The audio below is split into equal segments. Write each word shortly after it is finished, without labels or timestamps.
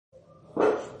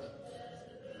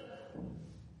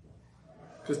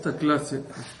Esta clase,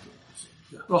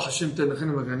 ahora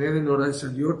es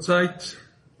el Yortzeit.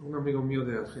 Un amigo mío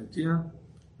de Argentina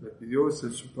le pidió, es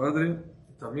su padre,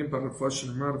 también para Refuah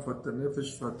Shlema, Refuah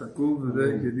Nefesh, Refuah Takub,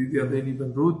 Yedidia Beni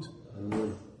Ben Ruth,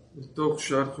 מתוך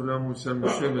שאר חולי המוסר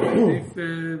משה ונטיפה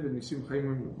וניסים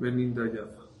חיים בנינדה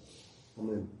יפה.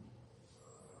 Amén.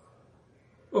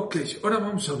 Ok, ahora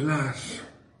vamos a hablar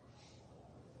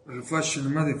del Refuah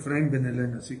Shlema de Efraín Ben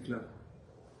Elena, sí, claro.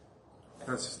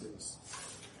 Gracias, Denis.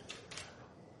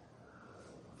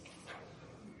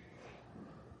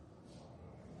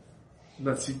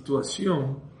 La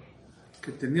situación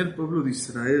que tenía el pueblo de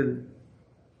Israel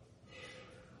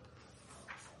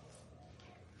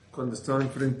cuando estaba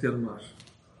enfrente al mar.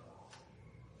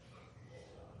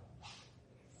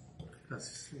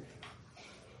 Gracias.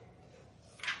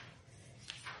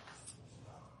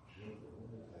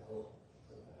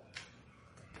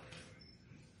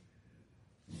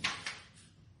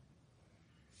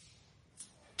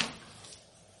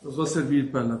 Nos va a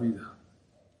servir para la vida.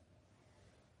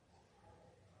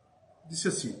 Dice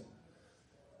así: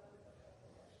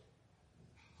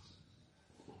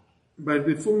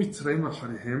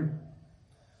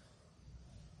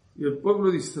 y el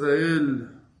pueblo de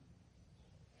Israel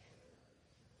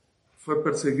fue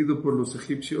perseguido por los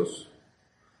egipcios,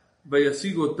 y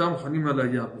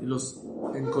los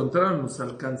encontraron, los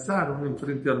alcanzaron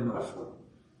enfrente al mar.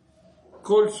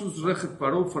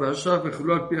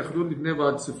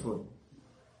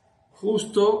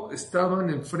 Justo estaban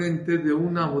enfrente de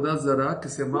una Avodah Zará que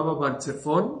se llamaba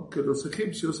Baal-Zephon, que los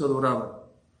egipcios adoraban.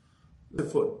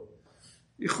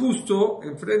 Y justo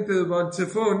enfrente de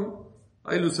Baal-Zephon,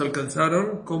 ahí los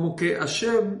alcanzaron, como que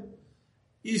Hashem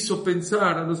hizo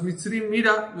pensar a los Mitzrim: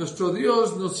 mira, nuestro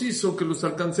Dios nos hizo que los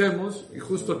alcancemos, y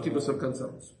justo aquí los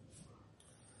alcanzamos.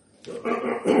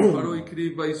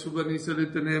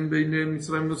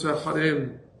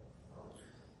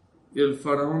 Y el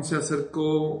faraón se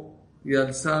acercó y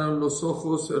alzaron los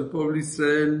ojos al pueblo de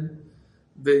Israel.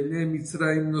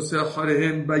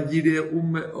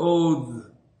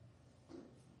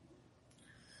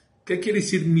 ¿Qué quiere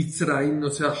decir Mitzrayim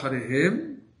no sea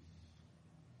Jarehem?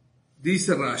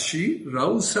 Dice Rashi: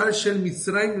 no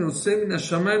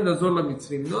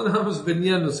nada más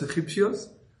venían los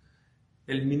egipcios,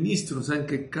 el ministro, saben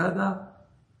que cada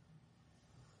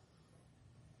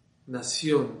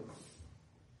nación,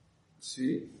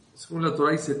 ¿sí? Según la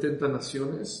Torah hay 70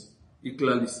 naciones y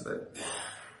Klal Israel.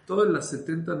 Todas las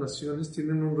 70 naciones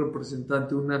tienen un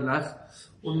representante, un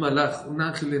malach, un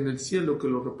ángel en el cielo que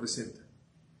lo representa.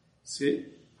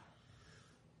 ¿Sí?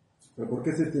 ¿Pero por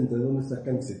qué 70? ¿De dónde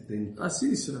sacan 70? Así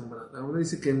dice la Gemara. La Gemara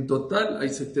dice que en total hay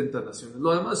 70 naciones.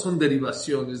 Lo demás son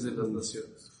derivaciones de las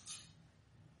naciones.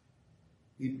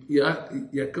 Y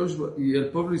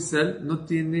el pueblo de Israel no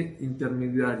tiene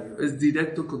intermediario, es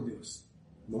directo con Dios.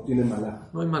 No tiene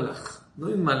malaj. No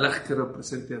hay malaj que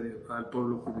represente a Dios, al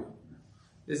pueblo judío.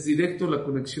 Es directo la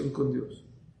conexión con Dios.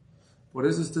 Por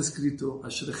eso está escrito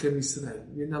Ashrechem Israel,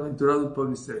 bienaventurado el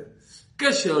pueblo de Israel.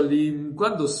 Que Olim,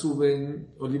 cuando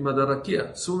suben, Olim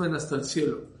Adarakia, suben hasta el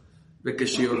cielo. De que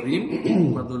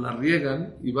Olim, cuando la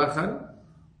riegan y bajan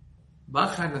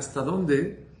hasta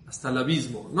dónde? Hasta el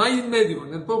abismo. No hay en medio,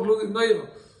 en el pueblo no hay.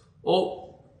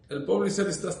 O el pueblo de Israel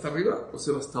está hasta arriba o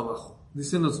se va hasta abajo.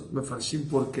 Dicen los mefarshim,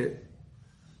 ¿por qué?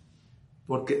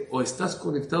 Porque o estás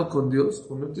conectado con Dios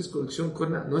o no tienes conexión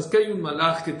con nada. No es que hay un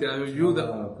malaj que te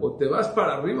ayuda, o te vas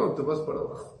para arriba o te vas para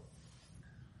abajo.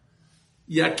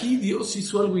 Y aquí Dios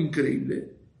hizo algo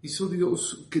increíble. Hizo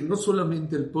Dios que no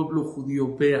solamente el pueblo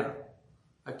judío vea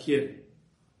a quién,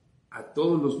 a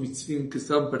todos los mitzvim que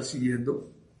estaban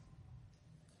persiguiendo.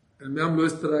 El Meam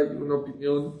Loes trae una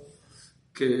opinión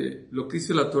que lo que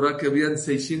dice la Torah, que habían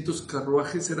 600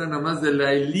 carruajes, eran nada más de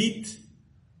la élite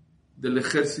del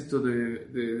ejército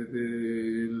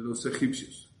de los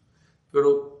egipcios.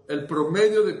 Pero el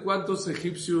promedio de cuántos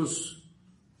egipcios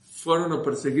fueron a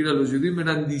perseguir a los judíos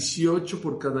eran 18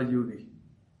 por cada judí.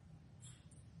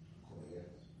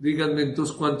 Díganme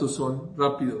entonces cuántos son,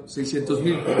 rápido,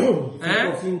 600,000.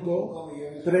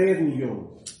 3 millones.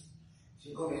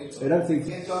 Eran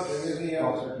 600.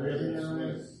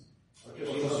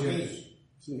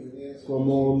 Sí,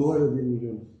 como 9, 10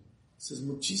 millones. Eso es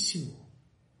muchísimo.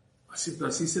 Así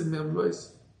es el Meam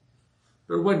Loes.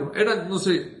 Pero bueno, eran, no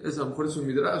sé, a lo mejor es un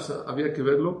midrash, había que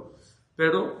verlo,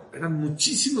 pero eran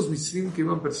muchísimos mitzvim que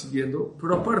iban persiguiendo.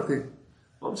 Pero aparte,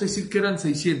 vamos a decir que eran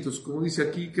 600, como dice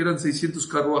aquí, que eran 600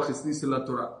 carruajes, dice la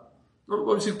Torah. No,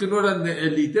 vamos a decir que no eran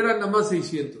élite, eran nada más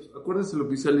 600. Acuérdense lo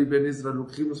que dice Ali Ben Ezra, lo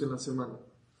que dijimos en la semana.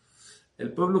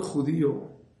 El pueblo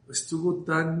judío estuvo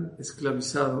tan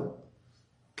esclavizado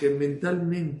que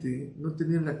mentalmente no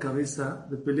tenían la cabeza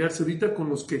de pelearse ahorita con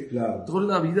los que Claro. toda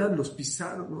la vida los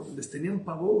pisaron, ¿no? Les tenían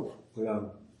pavor.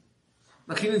 Claro.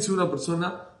 Imagínense una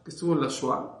persona que estuvo en la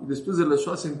Shoah y después de la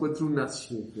Shoah se encuentra un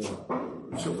nazi. Sí, claro.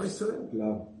 Shema Israel.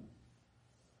 Claro.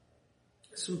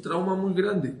 Es un trauma muy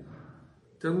grande.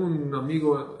 Tengo un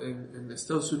amigo en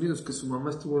Estados Unidos que su mamá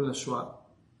estuvo en la Shoah.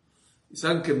 Y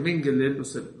saben que Mengele,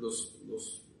 los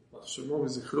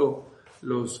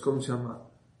 ¿cómo se llama?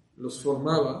 Los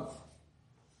formaba.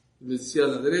 Les decía a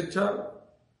la derecha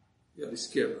y a la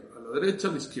izquierda. A la derecha,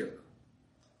 a la izquierda.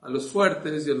 A los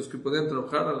fuertes y a los que podían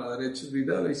trabajar a la derecha es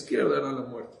vida, a la izquierda era la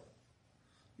muerte.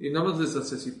 Y nada más les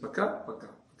hacía así, para acá, para acá,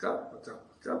 para acá, para acá,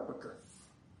 para acá, para acá.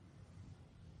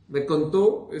 Me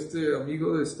contó este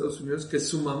amigo de Estados Unidos que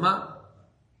su mamá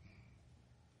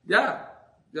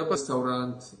ya para un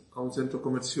restaurante, a un centro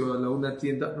comercial, a una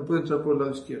tienda, no puede entrar por el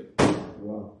lado izquierdo.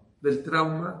 Wow. Del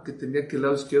trauma que tenía que el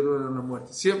lado izquierdo era la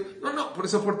muerte. Siempre, no, por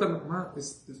esa puerta no, mamá,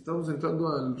 estamos entrando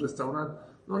al restaurante.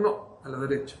 No, a la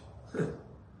derecha.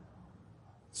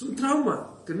 Es un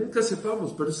trauma que nunca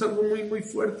sepamos, pero es algo muy, muy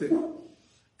fuerte.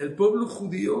 El pueblo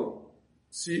judío,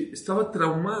 sí, estaba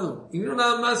traumado. Y no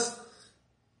nada más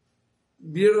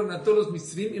vieron a todos los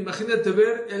Mitzrim. Imagínate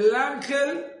ver el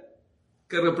ángel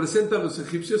que representa a los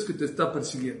egipcios que te está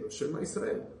persiguiendo. Shema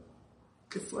Israel.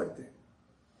 Qué fuerte.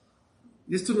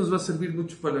 Y esto nos va a servir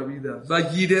mucho para la vida.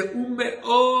 Vayireu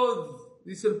meod,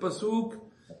 dice el pasuk,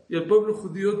 y el pueblo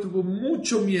judío tuvo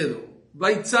mucho miedo.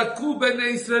 Vaitzaku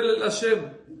bene Israel el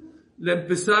Hashem. Le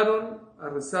empezaron a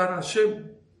rezar a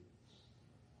Hashem.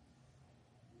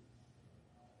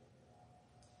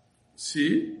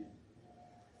 ¿Sí?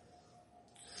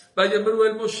 Vayameru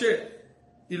el Moshe.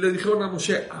 Y le dijeron a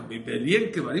Moshe, a mi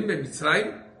belien que varim en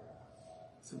Mitzrayim.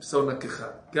 Se empezaron a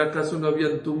quejar. ¿Que acaso no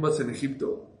habían tumbas en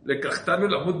Egipto? Le cachtaron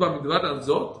la mutba midbar al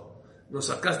Zot. Nos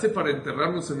sacaste para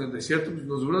enterrarnos en el desierto, pues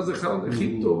nos hubieras dejado en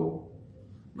Egipto.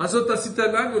 Más otra cita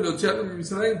del año, le echaron en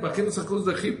Mitzrayim. ¿Para qué nos sacamos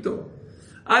de Egipto?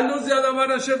 A los de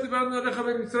Adamar Asher Dibarnu Aleja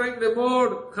Ben Mitzrayim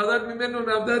Lemor, Hadar Mimeno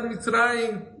Navdar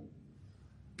Mitzrayim,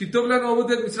 Kitov Lanu Abud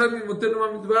del Mitzrayim Mimotenu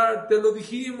Mamidbar, te lo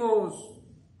dijimos.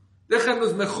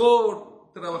 Déjanos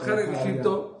mejor trabajar en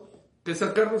Egipto que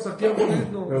sacarnos aquí a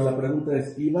morirnos. Pero la pregunta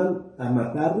es, ¿iban a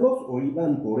matarlos o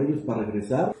iban por ellos para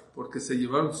regresar? Porque se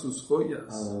llevaron sus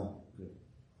joyas. Okay.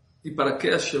 ¿Y para qué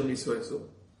Hashem hizo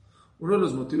eso? Uno de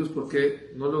los motivos por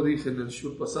qué, no lo dije en el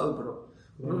show pasado, pero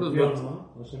uno de los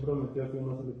motivos... Hashem prometió que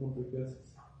uno se le cumple qué haces.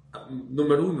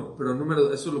 Número uno, pero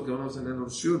eso es lo que vamos a tener en el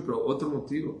show, pero otro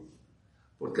motivo.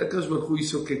 ¿Por qué Akash Baruj Hu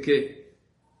hizo que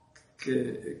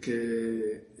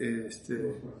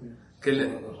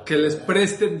les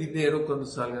presten dinero cuando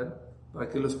salgan para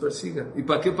que los persigan? ¿Y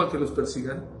para qué? Para que los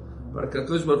persigan, para que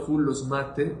Akash Baruj Hu los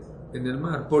mate en el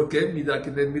mar. ¿Por qué? Midá,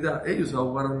 ellos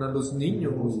ahogaron a los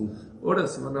niños, ahora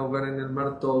se van a ahogar en el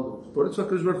mar todos. Por eso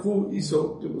Akash Baruj Hu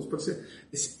hizo que los persigan.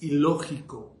 Es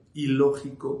ilógico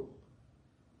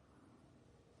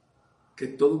que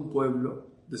todo un pueblo,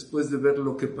 después de ver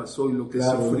lo que pasó y lo que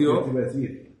sufrió,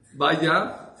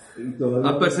 vaya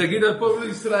a perseguir al pueblo de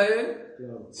Israel.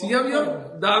 Claro. Si ya vio,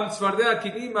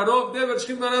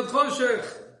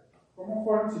 ¿Cómo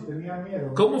fueron si tenían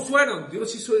miedo? ¿Cómo fueron?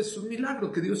 Dios hizo eso, un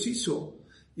milagro que Dios hizo.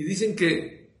 Y dicen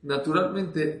que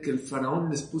naturalmente que el faraón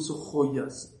les puso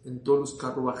joyas en todos los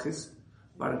carruajes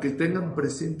para que tengan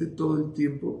presente todo el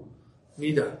tiempo.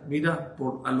 Mira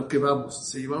a lo que vamos.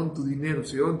 Se llevaron tu dinero.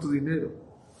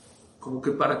 Como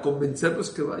que para convencerlos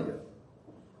que vayan.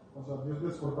 O sea, Dios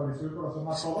les fortaleció el corazón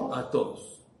a todos. A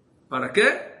todos. ¿Para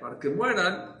qué? Para que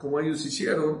mueran, como ellos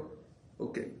hicieron.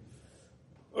 Ok.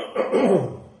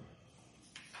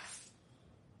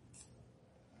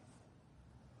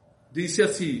 Dice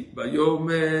así,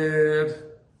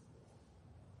 Vayomer.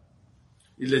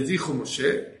 Y les dijo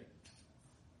Moshe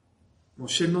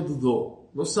no dudó,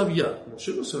 no sabía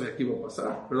qué iba a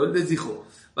pasar, pero él les dijo,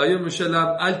 Vayomer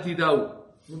Shalam, al tirau,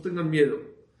 no tengan miedo.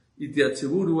 Y te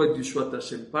atseguro a Yeshuat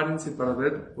Hashem, párense para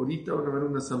ver, ahorita van a ver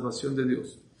una salvación de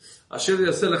Dios. Asher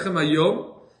yaseh lachem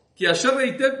hayom, ki asher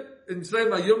reitem en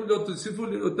Mitzrayim hayom lo tesifu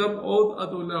leotam od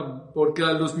adolam, porque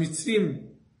a los Mitzrim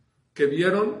que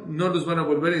vieron no los van a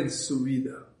volver en su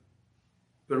vida.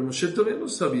 Pero Moshe todavía no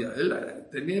sabía, él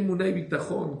tenía emuná y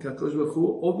bitajón que Akadosh Baruj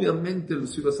Hu obviamente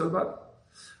los iba a salvar.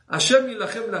 Hashem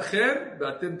yilachem lachem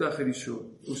ve'atem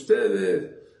tacherishu.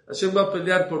 Ustedes, Hashem va a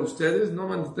pelear por ustedes, no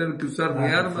van a tener que usar ni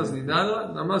armas ni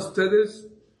nada más ustedes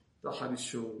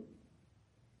tacherishu.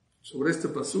 Sobre este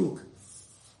pasuk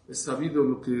es sabido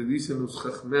lo que dicen los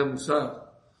Chachmei Musar,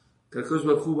 que Akadosh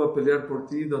Baruj Hu va a pelear por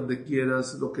ti donde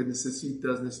quieras, lo que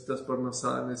necesitas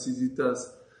parnasá,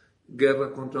 necesitas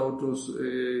guerra contra otros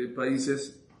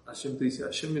países, Hashem te dice,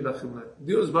 Hashem milachem lachem.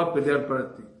 Dios va a pelear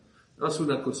para ti. Haz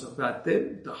una cosa,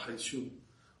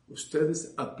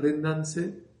 ustedes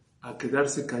apréndanse a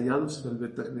quedarse callados en el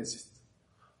Bet Knesset.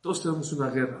 Todos tenemos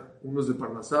una guerra, unos de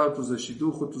Parnasá, otros de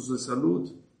Shidduch, otros de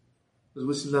salud. Les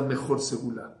voy a decir la mejor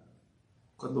segula.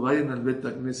 Cuando vayan al Bet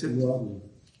Knesset,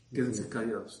 quédense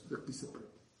callados. De aquí se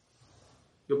aprende.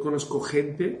 Yo conozco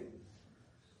gente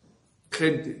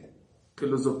que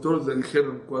los doctores le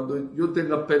dijeron, cuando yo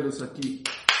tenga pelos aquí,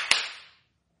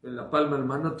 en la palma de la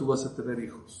mano, tú vas a tener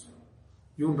hijos.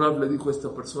 Y un rab le dijo a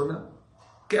esta persona,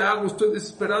 ¿qué hago? Estoy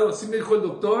desesperado. Así me dijo el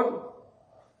doctor.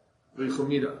 Le dijo,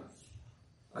 mira,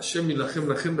 Hashem milachem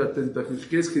lachem atenta. Si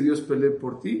quieres que Dios pelee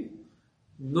por ti,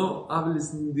 no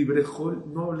hables ni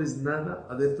dibrejol, no hables nada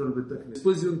adentro del Bet Knesset.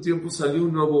 Después de un tiempo salió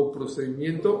un nuevo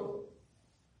procedimiento.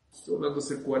 Estoy hablando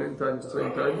hace 40 años,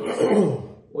 30 años.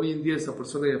 Hoy en día esa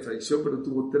persona ya falleció, pero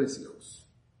tuvo 3 hijos.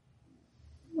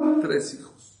 3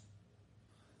 hijos.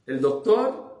 El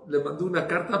doctor le mandó una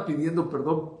carta pidiendo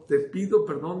perdón. Te pido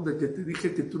perdón de que te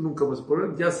dije que tú nunca vas a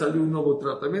poder. Ya salió un nuevo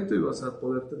tratamiento y vas a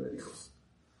poder tener hijos.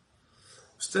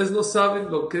 Ustedes no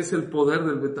saben lo que es el poder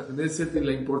del Bet Knesset y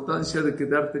la importancia de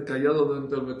quedarte callado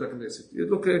dentro del Bet Knesset. Y es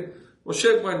lo que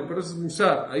Moshe, bueno, pero eso es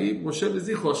Musar. Ahí Moshe les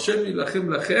dijo, Hashem y lachem.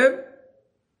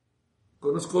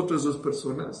 Conozco otras 2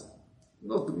 personas.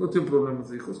 No tienen problemas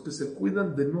de hijos, que se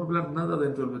cuidan de no hablar nada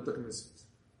dentro del Bet Knesset.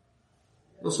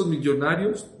 No son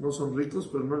millonarios, no son ricos,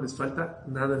 pero no les falta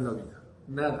nada en la vida.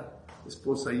 Nada.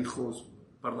 Esposa, hijos,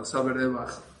 Parnasá Berebach,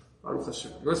 Baruch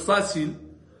Hashem. No es fácil,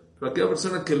 pero aquella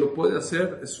persona que lo puede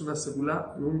hacer es una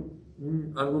segula,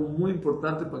 algo muy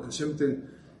importante para que Hashem te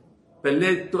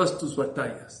pelee todas tus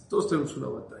batallas. Todos tenemos una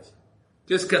batalla.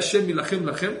 ¿Qué es que Hashem y lachem?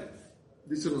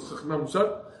 Dicen los Chachamim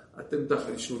Musar, atem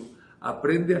taharishun.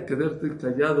 Aprende a quedarte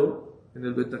callado en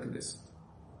el Bet Knesset.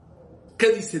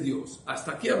 ¿Qué dice Dios?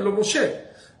 Hasta aquí habló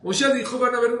Moshe. Moshe dijo,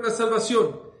 van a haber una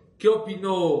salvación. ¿Qué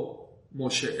opinó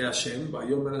Moshe? Hashem,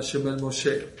 vayomer Hashem el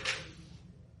Moshe.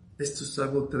 Esto es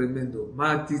algo tremendo.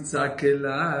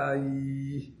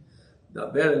 Matitzakelai,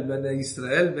 daber el Bene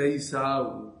Israel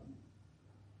Beisau.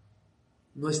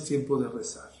 No es tiempo de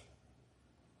rezar.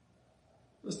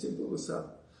 No es tiempo de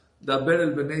rezar. Daber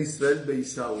el Bene Israel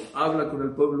Beisau. Habla con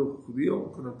el pueblo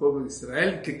judío, con el pueblo de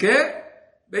Israel. ¿Qué?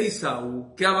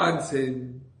 Beisau, que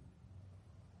avancen.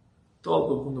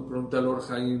 Todo el mundo pregunta al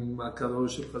Orhaim,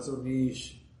 Akadosh, el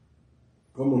Hazonish.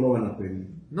 ¿Cómo no van a pedir?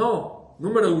 No,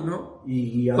 número 1.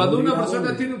 Cuando una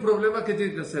persona tiene un problema, ¿qué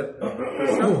tiene que hacer?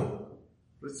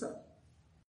 Rezar.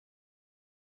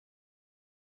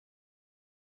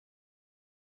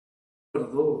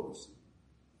 Número 2.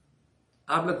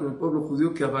 Habla con el pueblo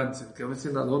judío que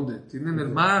avancen a dónde? Tienen el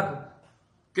mar.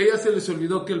 ¿Qué ya se les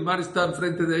olvidó que el mar está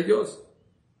enfrente de ellos?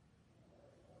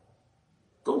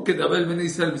 ¿Cómo que David me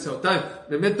dice al Bisautay?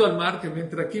 Me meto al mar, que me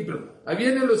entra aquí, pero ahí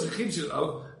vienen los egipcios,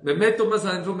 me meto más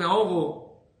adentro, me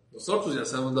ahogo. Nosotros ya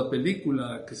sabemos la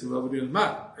película que se va a abrir el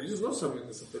mar. Ellos no saben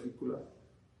esa película.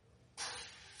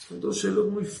 Son 2 celos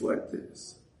muy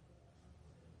fuertes.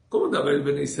 ¿Cómo David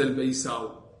me dice el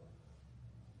Beisau?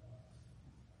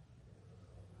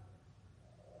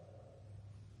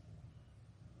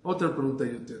 Otra pregunta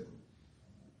yo tengo.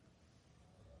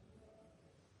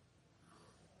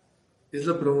 Es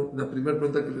la primera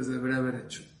pregunta que les debería haber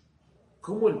hecho.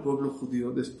 ¿Cómo el pueblo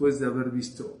judío, después de haber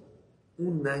visto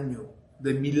un año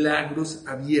de milagros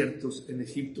abiertos en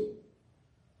Egipto,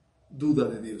 duda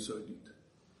de Dios ahorita?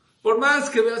 Por más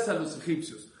que veas a los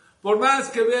egipcios, por más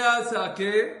que veas a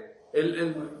que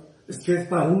es que es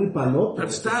para uno y para el otro.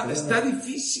 Pero está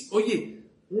difícil. Oye,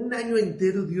 un año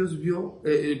entero Dios vio,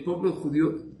 el pueblo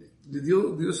judío le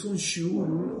dio Dios un shiur,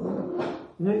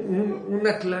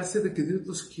 una clase de que Dios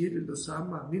los quiere, los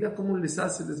ama. Mira cómo les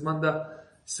hace, les manda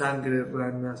sangre,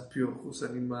 ranas, piojos,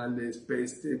 animales,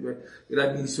 peste,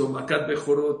 granizo, macat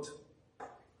bejorot.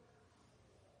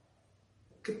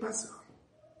 ¿Qué pasa?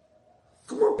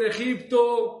 ¿Cómo en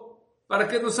Egipto? ¿Para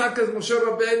qué nos sacas, Moshe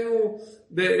Rabenu,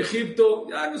 de Egipto?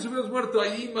 Ya nos hubiéramos muerto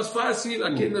ahí, más fácil,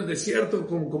 aquí en el desierto,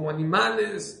 como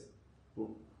animales.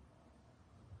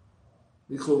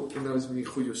 Dijo una vez mi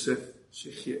hijo Yosef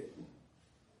Shechie,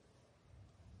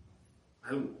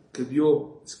 algo que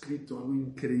vio escrito, algo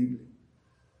increíble.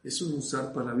 Es un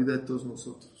musar para la vida de todos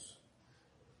nosotros.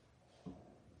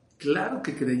 Claro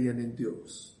que creían en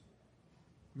Dios.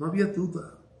 No había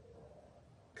duda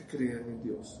que creían en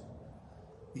Dios.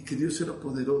 Y que Dios era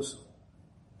poderoso.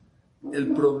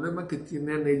 El problema que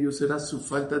tenían ellos era su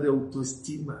falta de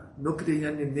autoestima. No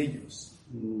creían en ellos.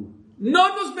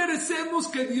 No nos merecemos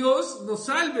que Dios nos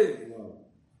salve.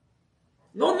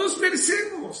 No nos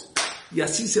merecemos. Y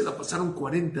así se la pasaron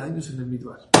 40 años en el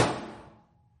Midbar.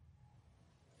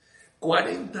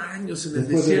 40 años en el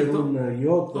Después de desierto. una y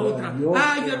otra, y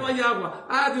otra. Ya no hay agua.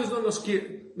 Dios no nos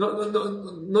quiere.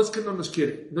 No es que no nos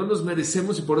quiere. No nos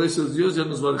merecemos y por eso Dios ya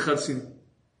nos va a dejar sin.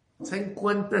 ¿Saben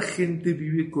cuánta gente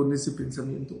vive con ese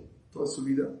pensamiento toda su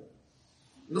vida?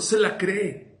 No se la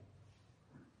cree.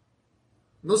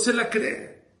 No se la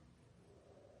cree.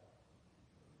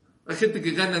 Hay gente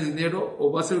que gana dinero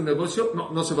o va a hacer un negocio,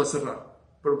 no se va a cerrar.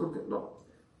 ¿Pero por qué? No.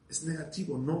 Es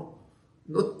negativo,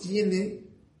 no tiene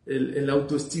el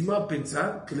autoestima a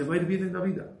pensar que le va a ir bien en la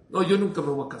vida. No, yo nunca me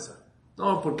voy a casar.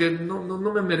 No, porque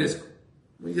no me merezco.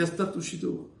 Ya está tu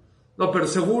shidduch. No, pero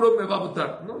seguro me va a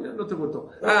votar. No, ya no te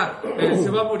votó. Se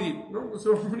va a morir. No se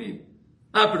va a morir.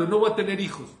 Pero no va a tener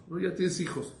hijos. No, ya tienes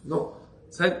hijos. No.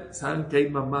 ¿Saben que hay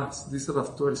mamás? Dice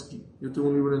Rav Twersky. Yo tengo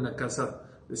un libro en la casa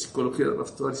de psicología de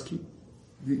Rav Twersky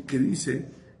que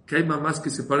dice que hay mamás que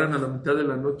se paran a la mitad de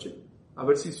la noche a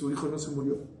ver si su hijo no se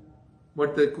murió.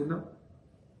 Muerte de cuna.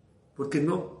 Porque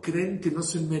no creen que no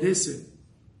se merece.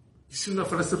 Dice una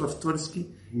frase Rav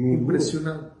Twersky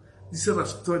impresionante. Dice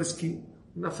Rav Twersky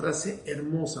una frase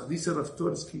hermosa. Dice Rav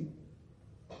Twersky: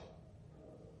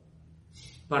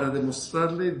 para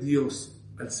demostrarle Dios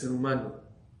al ser humano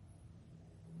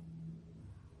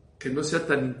que no sea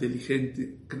tan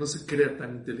inteligente, que no se crea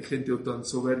tan inteligente o tan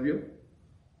soberbio,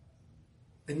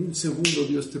 en un segundo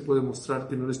Dios te puede mostrar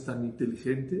que no eres tan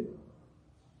inteligente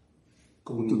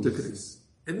como tú te crees.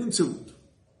 En un segundo.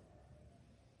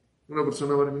 Una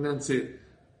persona barminán se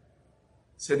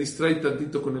distrae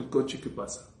tantito con el coche, ¿qué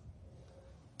pasa?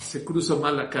 Se cruza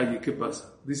mal la calle, ¿qué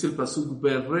pasa? Dice el pasuk: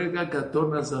 Berrega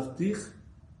katona zaftich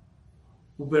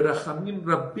uberachamim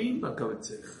rabbim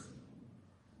akabetzech.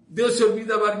 Dios se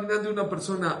olvida barminán de una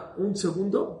persona un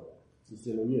segundo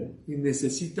y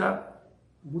necesita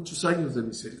muchos años de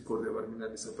misericordia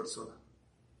barminán esa persona.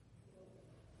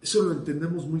 Eso lo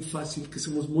entendemos muy fácil, que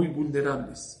somos muy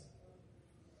vulnerables.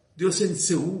 Dios en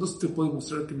segundos te puede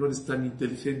mostrar que no eres tan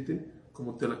inteligente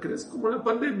como te la crees, como la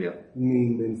pandemia. Ni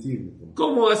invencible.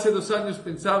 Como hace 2 años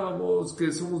pensábamos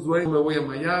que somos dueños, me voy a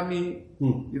Miami,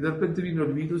 y de repente vino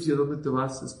el virus, ¿y a dónde te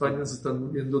vas? España se están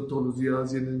muriendo todos los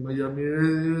días, y en el Miami.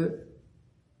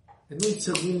 En un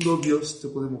segundo Dios te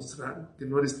puede mostrar que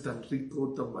no eres tan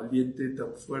rico, tan valiente,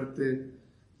 tan fuerte,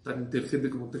 tan inteligente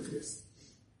como te crees.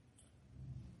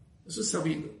 Eso es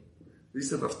sabido.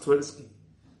 Dice Rav Twersky: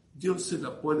 Dios se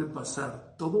la puede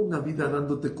pasar toda una vida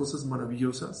dándote cosas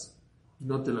maravillosas y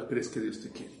no te la crees que Dios te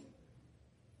quiere.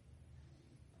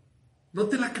 No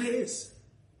te la crees.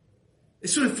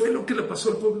 Eso fue lo que le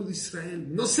pasó al pueblo de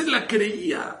Israel. No se la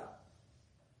creía.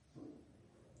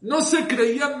 No se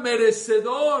creía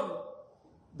merecedor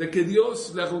de que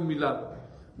Dios le haga un milagro.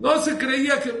 No se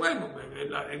creía que,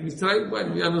 en Israel,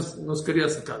 ya nos quería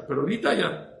sacar, pero ahorita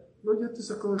ya te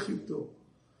sacó de Egipto.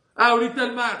 Ahorita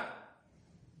el mar.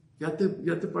 Ya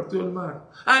te partió el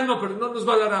mar. Pero no nos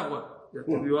va a dar agua. Ya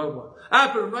te dio agua.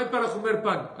 Pero no hay para comer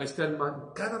pan. Ahí está el man.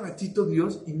 Cada ratito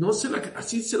Dios, y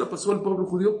así se la pasó al pueblo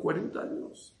judío 40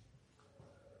 años.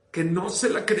 Que no se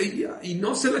la creía, y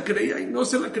no se la creía, y no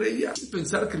se la creía.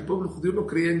 Pensar que el pueblo judío no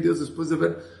creía en Dios después de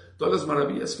ver todas las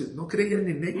maravillas, que no creían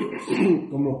en ellos.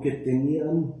 Como que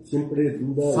tenían siempre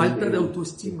duda. Falta de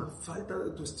autoestima.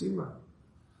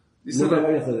 Dice, no me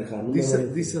vayas a dejar.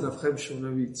 Dice Rav Chaim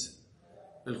Shmulevitz: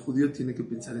 el judío tiene que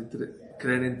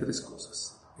creer en 3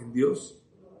 cosas: en Dios,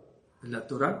 en la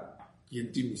Torah y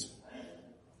en ti mismo.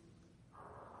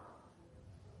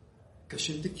 Que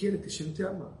Hashem te quiere, que Hashem te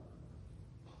ama.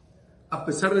 A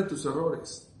pesar de tus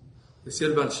errores. Decía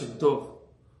el Baal Shem Tov: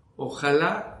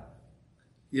 ojalá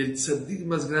y el tzadik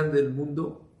más grande del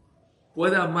mundo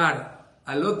pueda amar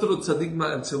al otro tzadik,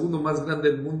 al segundo más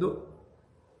grande del mundo,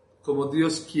 como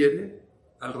Dios quiere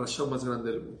al rasha más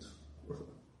grande del mundo.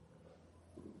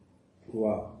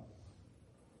 Wow.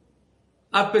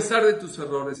 A pesar de tus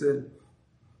errores,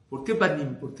 ¿por qué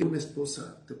banim? ¿Por qué una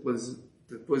esposa te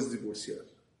puedes divorciar?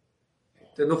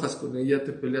 Te enojas con ella,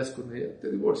 te peleas con ella, te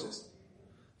divorcias.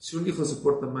 Si un hijo se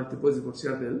porta mal, ¿te puedes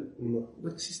divorciar de él? No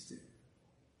existe.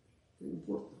 No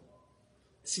importa.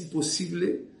 Es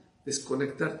imposible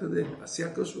desconectarte de él.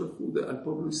 Hacia al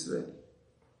pueblo de Israel.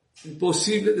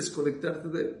 Imposible desconectarte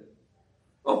de él.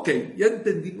 Ok, ya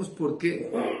entendimos por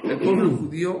qué el pueblo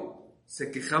judío se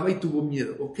quejaba y tuvo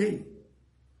miedo. Ok.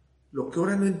 Lo que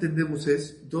ahora no entendemos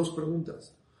es 2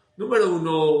 preguntas. Número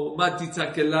 1, Mati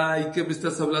Tzakelai, ¿qué me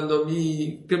estás hablando a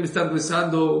mí? ¿Qué me están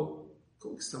rezando?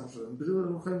 ¿Cómo que estamos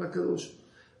rezando?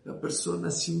 La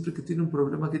persona siempre que tiene un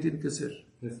problema, ¿qué tiene que hacer?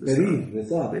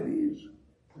 Rezar. Pedir.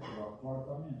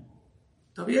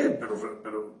 Está bien,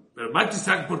 pero Mati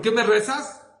Tzak, ¿por qué me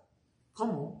rezas?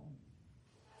 ¿Cómo?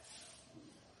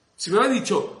 Si me hubiera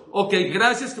dicho, ok,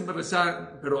 gracias que me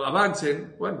rezaron, pero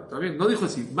avancen. Bueno, también, no dijo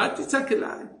así, Matitza que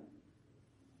la.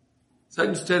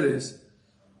 ¿Saben ustedes?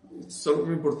 Esto es algo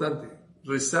muy importante.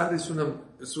 ¿Rezar es una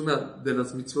de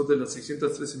las mitzvot, de las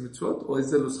 613 mitzvot, o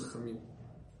es de los jajamim?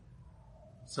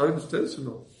 ¿Saben ustedes o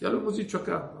no? Ya lo hemos dicho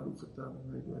acá.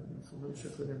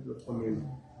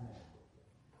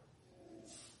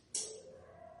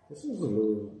 Eso es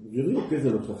yo digo que es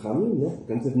de los jajamín, ¿no?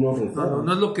 Porque antes no rezabas.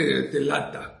 No es lo que te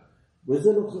lata. Pues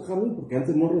de los jajamín, porque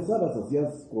antes no rezabas,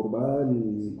 hacías corbán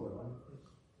y...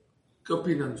 ¿Qué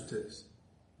opinan ustedes?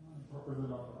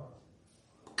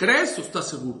 ¿Crees o estás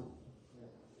seguro?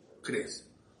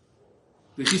 ¿Crees?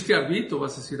 ¿Dijiste Arbit o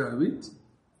vas a decir Arbit?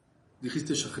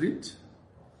 ¿Dijiste Shachrit?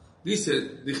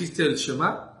 ¿Dijiste el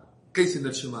Shema? ¿Qué dice en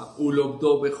el Shema?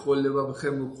 Ulobdo bechol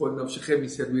levavchem uchol nafshechem, y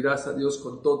servirás a Dios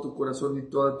con todo tu corazón y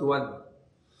toda tu alma.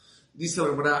 Dice la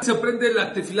Gemara. Se aprende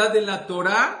la tefilá de la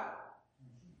Torah.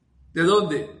 ¿De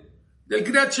dónde? Del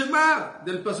Kriyat Shema,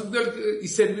 del pasuk y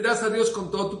servirás a Dios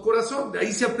con todo tu corazón. De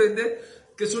ahí se aprende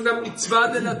que es una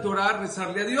mitzvah de la Torah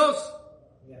rezarle a Dios.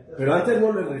 Pero antes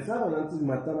no le rezaban, antes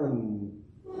mataban.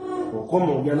 ¿O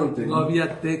cómo? Ya no entendí. No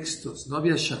había textos, no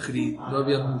había Shachrit, no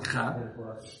había Minja,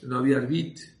 no había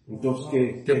Arbit. Entonces,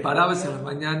 ¿qué? Te parabas en la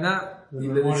mañana y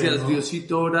le decías,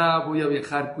 Diosito, ahora voy a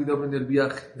viajar, cuídame en el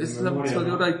viaje. Esa es la mitzvah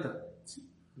de Oraita.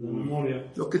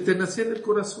 Lo que te nacía en el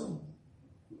corazón.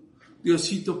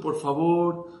 Diosito, por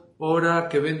favor, ora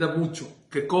que venda mucho,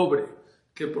 que cobre,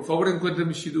 que por favor encuentre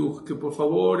mi shidduch, que por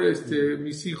favor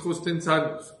mis hijos estén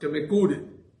sanos, que me cure.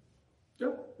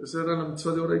 Ya, esa era la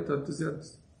mitzvah de Oraita antes de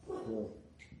antes.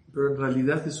 Pero en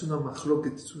realidad es una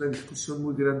mahloket, es una discusión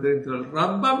muy grande entre el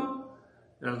Rambam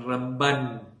y el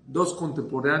Ramban, dos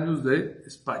contemporáneos de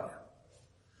España.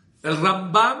 El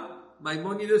Rambam,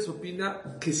 Maimónides,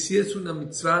 opina que sí es una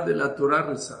mitzvah de la Torah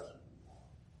rezar.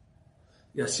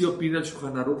 Y así opina el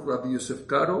Shulchan Aruch Rabbi Yosef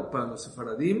Karo para los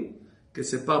sefaradim, que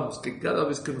sepamos que cada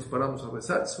vez que nos paramos a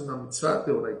rezar es una mitzvah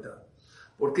de Oraita.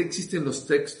 ¿Por qué existen los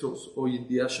textos hoy en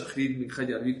día, Shachrit, Minja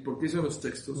y Arbit? ¿Por qué son los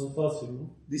textos? No es fácil,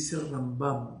 ¿no? Dice el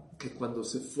Rambam que cuando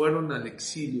se fueron al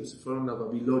exilio, se fueron a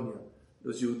Babilonia,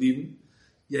 los Yehudim,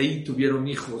 y ahí tuvieron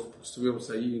hijos, pues estuvimos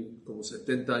ahí como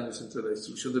 70 años entre la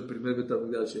destrucción del primer Bet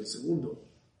HaMikdash y el segundo,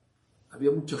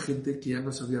 había mucha gente que ya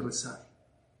no sabía rezar.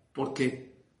 ¿Por qué?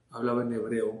 Hablaba en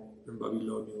hebreo, en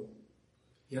babilonio,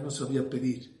 ya no sabía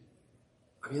pedir.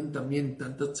 Habían también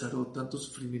tantas tzarot, tantos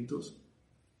sufrimientos,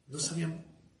 no sabían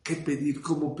qué pedir,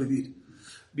 cómo pedir.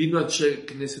 Vino a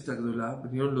Knesset Agdolá,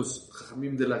 vinieron los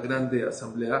jajamim de la grande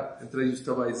asamblea, entre ellos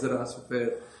estaba Ezra,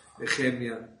 Sofer,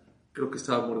 Nehemia, creo que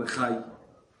estaba Mordejai,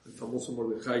 el famoso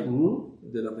Mordejai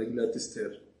de la Megilat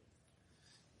Esther,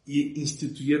 y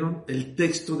instituyeron el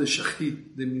texto de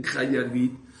Shachrit, de Minja y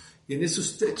Arbit, y en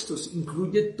esos textos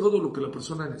incluye todo lo que la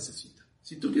persona necesita.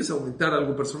 Si tú quieres aumentar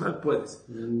algo personal, puedes,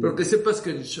 pero que sepas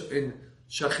que en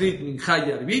Shachrit, Minja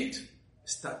y Arbit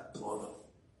está todo.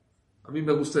 A mí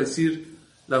me gusta decir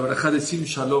la brajá de Sim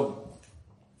Shalom.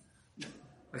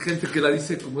 Hay gente que la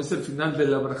dice como es el final de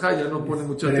la brajá, ya no pone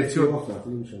mucha atención.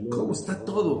 ¿Cómo está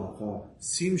todo?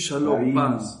 Sim Shalom,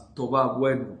 paz, Tová,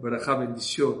 bueno, brajá,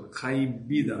 bendición, Jaim,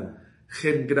 vida,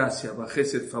 Gen, gracia,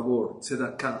 Bajesed, favor,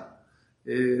 Tzedaká.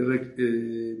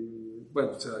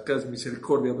 Bueno, Tzedaká es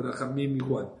misericordia, brajá, mim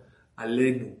igual,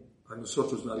 Alenu, a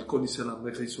nosotros, la alcohol y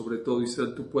salameja, y sobre todo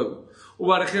Israel, tu pueblo.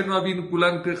 Ubarejeno avinu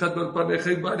kulan quejat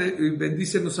paneja, y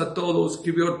bendícenos a todos,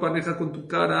 que veo paneja con tu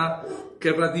cara,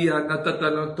 que radia, natata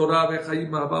la Torah,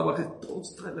 bejaima, babaje, todo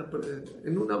está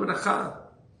en una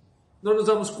brajá. No nos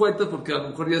damos cuenta porque a lo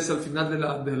mejor ya es al final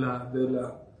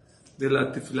de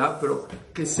la tefilá, pero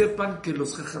que sepan que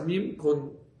los jajamim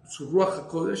con su Ruach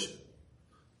HaKodesh,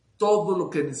 todo lo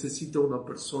que necesita una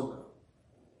persona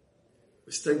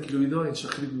está incluido en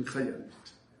Shachrit, Minja y Arbit,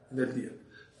 en el día.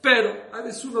 Pero a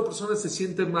veces una persona se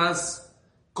siente más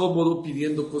cómodo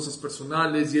pidiendo cosas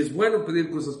personales, y es bueno pedir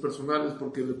cosas personales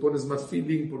porque le pones más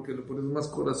feeling, porque le pones más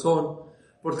corazón,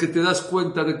 porque te das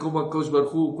cuenta de cómo HaKadosh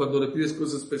Baruj Hu, cuando le pides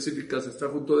cosas específicas, está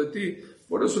junto de ti.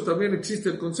 Por eso también existe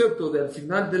el concepto de al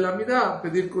final de la mirada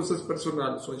pedir cosas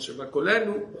personales. O en Shema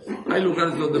Kolenu hay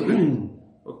lugares donde pedir.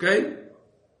 ¿Ok?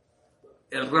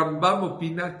 El Rambam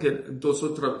opina que, entonces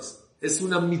otra vez, es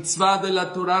una mitzvah de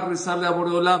la Torah rezarle a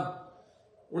Boreolam.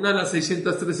 Una de las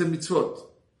 613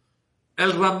 mitzvot.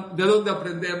 ¿De dónde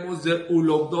aprendemos? De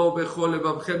Ulobdo bechol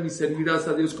levavchem, y servirás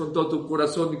a Dios con todo tu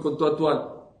corazón y con toda tu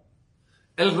alma.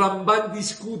 El Ramban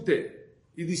discute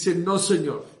y dice, no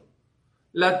señor,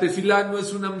 la tefilá no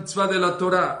es una mitzvah de la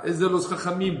Torah, es de los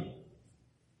jajamim.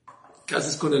 ¿Qué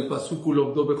haces con el pasuk?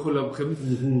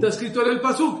 Está escrito en el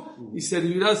pasuk. Y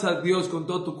servirás a Dios con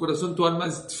todo tu corazón, tu alma.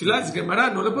 Es tefilá, es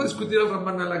Gemara. No le puedes discutir al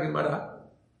Ramban a la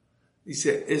Gemara.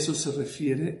 Dice, eso se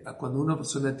refiere a cuando una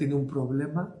persona tiene un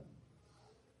problema,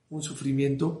 un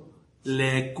sufrimiento,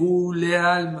 le cule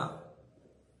alma.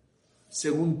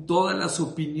 Según todas las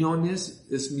opiniones,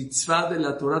 es mitzvah de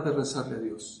la Torah de rezarle a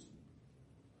Dios.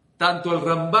 Tanto el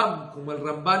Rambam como el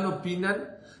Ramban opinan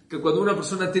que cuando una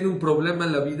persona tiene un problema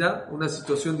en la vida, una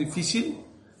situación difícil,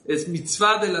 es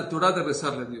mitzvah de la Torah de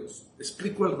rezarle a Dios.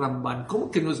 Explico el Ramban.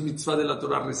 ¿Cómo que no es mitzvah de la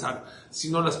Torah rezar?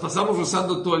 Si no las pasamos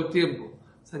rezando todo el tiempo.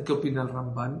 ¿Saben qué opina el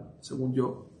Ramban? Según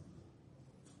yo,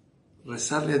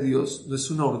 rezarle a Dios no es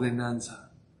una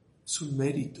ordenanza, es un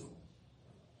mérito.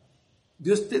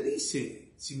 Dios te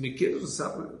dice, si me quieres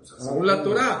rezar, o sea, según la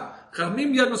Torah,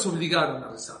 Jamim ya nos obligaron a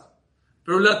rezar.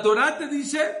 Pero la Torah te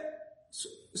dice,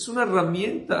 es una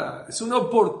herramienta, es una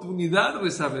oportunidad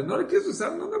rezarle. No le quieres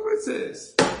rezar, no le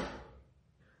reces.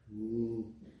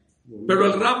 Pero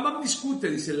el Rambam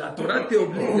discute, dice, la Torah te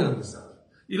obliga a rezar.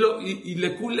 Y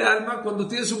le cule alma cuando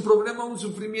tienes un problema, un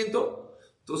sufrimiento.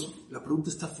 Entonces, la pregunta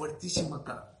está fuertísima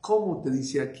acá. ¿Cómo te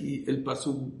dice aquí el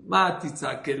pasuk?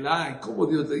 Matitza, Kelai. ¿Cómo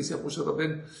Dios te dice a Moshe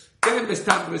Rabén? Que me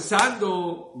están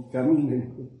rezando.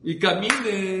 Y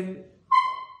caminen.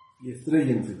 Y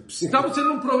estréllense. Estamos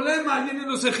en un problema. Vienen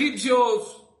los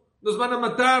egipcios. Nos van a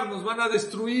matar, nos van a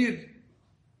destruir.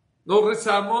 ¿No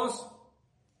rezamos?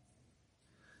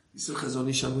 Dice el Chazon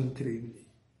Ish algo increíble.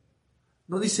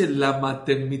 No dice la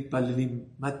matem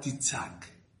mitpalelim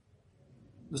matitzak.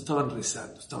 No estaban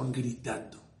rezando, estaban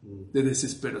gritando de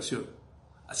desesperación.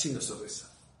 Así no se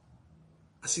reza.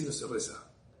 Así no se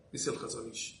reza, dice el Chazon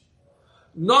Ish.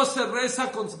 No se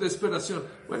reza con desesperación.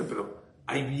 Bueno, pero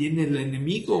ahí viene el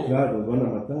enemigo. Claro, nos van a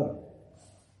matar.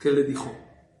 ¿Qué le dijo?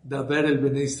 Daber el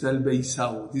Bene Israel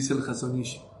Beisau, dice el Chazon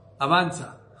Ish.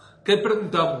 Avanza. ¿Qué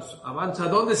preguntamos? Avanza.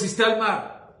 ¿Dónde está el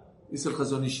mar? Dice el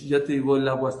Chazon Ish. ¿Ya te llegó el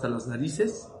agua hasta las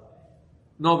narices?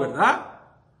 No, ¿verdad?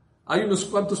 Hay unos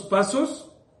cuantos pasos.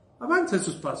 Avanza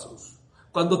esos pasos.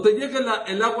 Cuando te llegue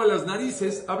el agua a las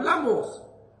narices, hablamos.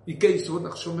 ¿Y qué hizo?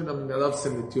 Nachshon ben Aminadab se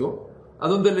metió. ¿A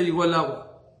dónde le llegó el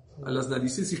agua? A las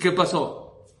narices. ¿Y qué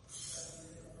pasó?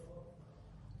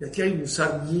 Y aquí hay un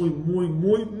musar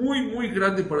muy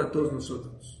grande para todos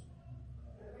nosotros.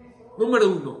 Número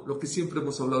 1, lo que siempre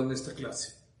hemos hablado en esta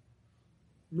clase.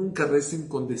 Nunca recen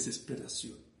con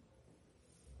desesperación.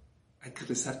 Hay que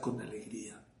rezar con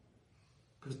alegría.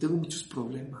 Pero tengo muchos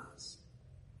problemas.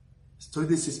 Estoy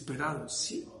desesperado,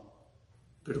 sí.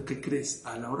 Pero ¿qué crees?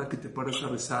 A la hora que te paras a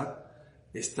rezar,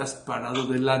 estás parado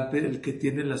delante del que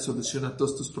tiene la solución a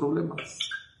todos tus problemas.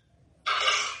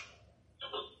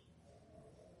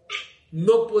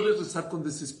 No puedes rezar con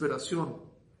desesperación.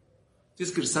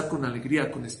 Tienes que rezar con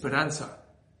alegría, con esperanza.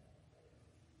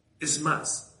 Es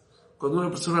más, cuando una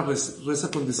persona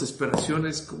reza con desesperación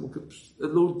es como que es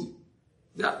lo último.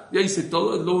 Ya hice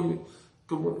todo, es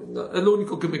lo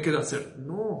único que me queda hacer.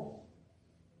 No.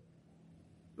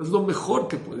 Es lo mejor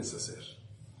que puedes hacer.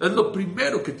 Es lo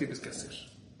primero que tienes que hacer.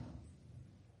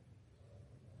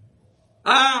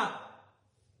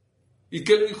 ¿Y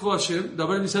qué le dijo Hashem?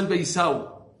 Dabar Misal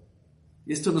Beisau.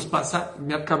 Y esto nos pasa,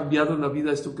 me ha cambiado la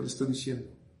vida esto que le estoy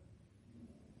diciendo.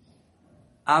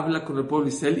 Habla con el pueblo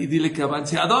de Israel y dile que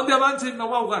avance. ¿A dónde avance? Me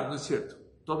voy a ahogar. No es cierto.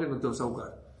 Todavía no te vas a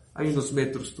ahogar. Hay unos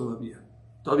metros todavía.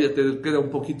 Todavía te queda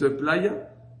un poquito de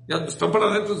playa. ¿Ya están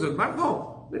para adentro del mar?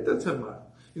 No. Métanse al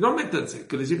mar. Y no métanse,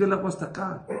 que les llegue el agua hasta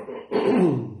acá.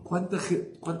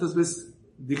 ¿Cuántas veces,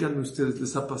 díganme ustedes,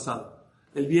 les ha pasado?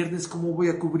 El viernes, ¿cómo voy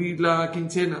a cubrir la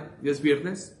quincena? ¿Ya es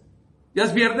viernes? ¿Ya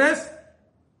es viernes?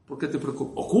 ¿Por qué te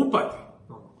preocupas? Ocúpate.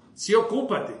 No. Sí,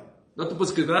 ocúpate. No te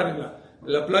puedes quedar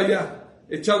en la playa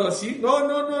echado así.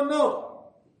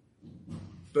 No.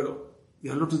 Pero, y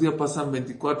al otro día pasan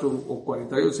 24 o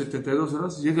 48, 72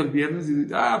 horas, y llega el viernes y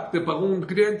te pagó un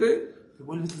cliente, te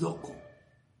vuelves loco.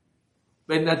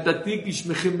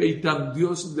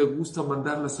 Dios le gusta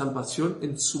mandar la salvación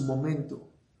en su momento.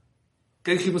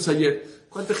 ¿Qué dijimos ayer?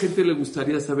 ¿Cuánta gente le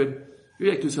gustaría saber? Yo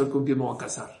ya quiero saber con quién me voy a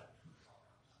casar.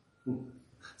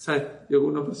 ¿Sabes? Llegó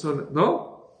una persona,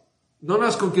 ¿no? No nada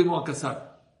más con quién me voy a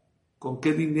casar. ¿Con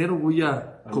qué dinero voy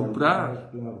a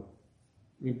comprar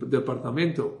mi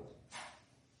departamento?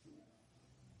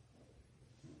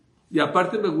 Y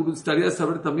aparte me gustaría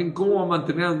saber también cómo voy a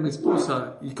mantener a mi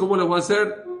esposa y cómo le voy a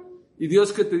hacer. ¿Y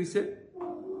Dios qué te dice?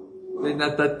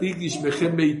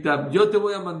 Yo te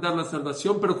voy a mandar la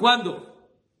salvación, pero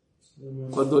 ¿cuándo?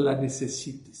 Cuando la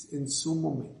necesites, en su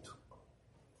momento.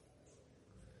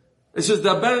 Eso es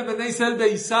Daber el Bene Israel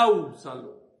de Isau,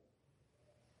 salvo.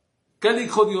 ¿Qué le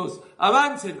dijo Dios?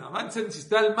 Avancen si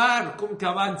está el mar, ¿cómo que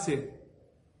avancen?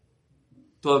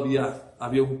 Todavía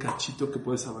había un cachito que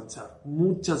puedes avanzar.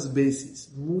 Muchas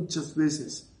veces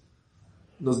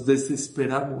nos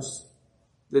desesperamos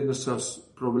de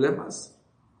nuestros problemas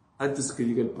antes que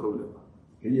llegue el problema.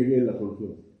 Que llegue la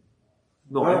solución.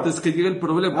 No, antes que llegue el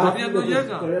problema. Todavía no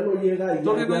llega. Todavía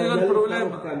no llega el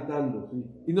problema. Cantando, sí.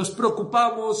 Y nos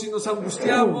preocupamos y nos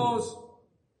angustiamos.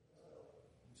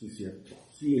 Sí, es cierto.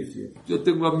 Sí, es cierto. Yo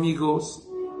tengo amigos,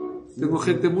 tengo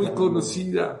gente muy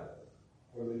conocida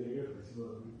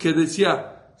que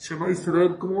decía, Shema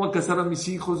Israel, ¿cómo va a casar a mis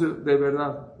hijos de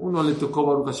verdad? Uno le tocó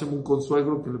Baruch Hashem un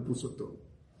consuegro que le puso todo.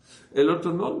 El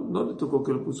otro no le tocó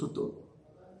que le puso todo.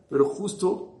 Pero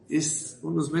justo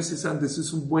unos meses antes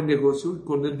es un buen negocio y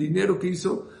con el dinero que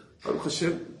hizo, Baruch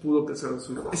Hashem pudo casar a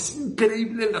su hijo. Es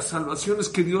increíble las salvaciones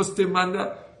que Dios te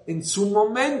manda en su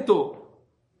momento.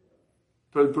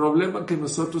 Pero el problema que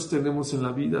nosotros tenemos en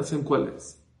la vida, ¿saben cuál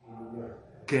es?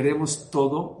 Queremos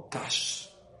todo cash.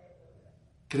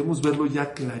 Queremos verlo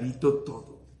ya clarito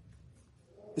todo.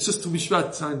 Eso es Tu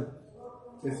Bishvat, ¿saben?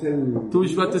 Tu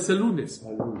Bishvat es el lunes.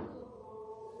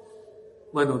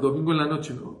 Bueno, domingo en la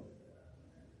noche, ¿no?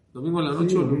 ¿Domingo en la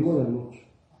noche sí, o domingo en la noche.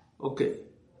 Ok.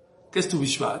 ¿Qué es Tu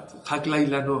Bishvat? Hakla y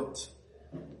Lanot.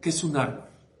 ¿Qué es un árbol?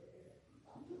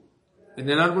 En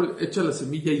el árbol echa la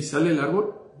semilla y sale el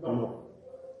árbol. No.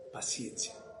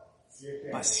 Paciencia.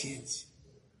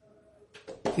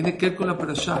 Tiene que ver con la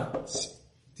parashá.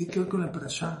 Tiene que ver con la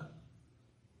parashá.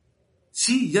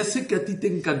 Sí, ya sé que a ti te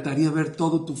encantaría ver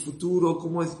todo tu futuro,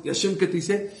 cómo es. Y Hashem que te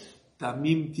dice,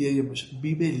 también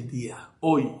vive el día.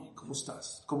 Hoy, ¿cómo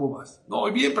estás? ¿Cómo vas?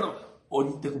 No, bien, pero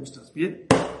ahorita, ¿cómo estás? ¿Bien?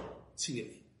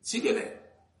 Síguele.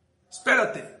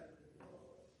 Espérate.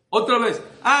 Otra vez.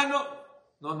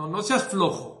 No seas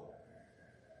flojo.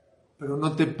 Pero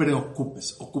no te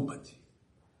preocupes, ocúpate.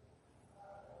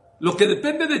 Lo que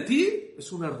depende de ti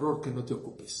es un error que no te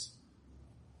ocupes.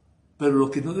 Pero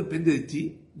lo que no depende de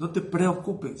ti, no te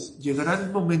preocupes. Llegará el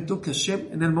momento que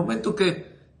Hashem, en el momento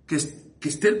que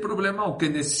esté el problema o que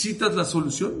necesitas la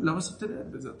solución, la vas a tener.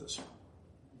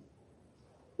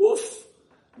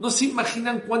 No se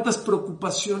imaginan cuántas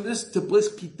preocupaciones te puedes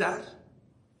quitar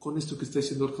con esto que está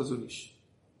diciendo el Chazon Ish.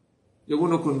 Llegó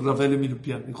uno con Rafael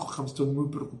Emilupian, dijo, estoy muy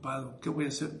preocupado, ¿qué voy a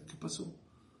hacer? ¿Qué pasó?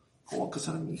 ¿Cómo voy a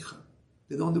casar a mi hija?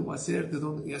 ¿De dónde voy a hacer? ¿De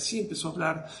dónde? Y así empezó a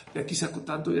hablar, de aquí saco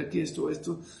tanto, de aquí esto,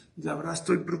 y la verdad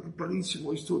estoy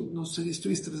preocupadísimo, estoy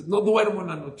estresado, no duermo en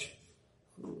la noche.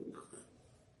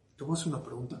 Te voy a hacer una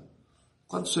pregunta.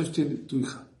 ¿Cuántos años tiene tu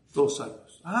hija? 2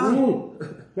 años.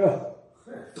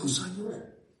 2 años.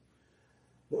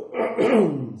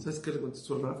 ¿Sabes qué le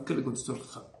contestó el Rab? ¿Qué le contestó el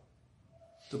Rab?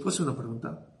 ¿Te puedo hacer una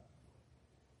pregunta?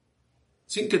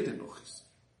 Sin que te enojes.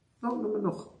 No me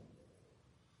enojo.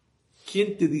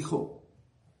 ¿Quién te dijo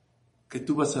que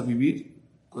tú vas a vivir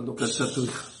cuando cases a tu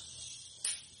hija?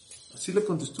 Así le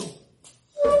contestó.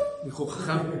 Dijo,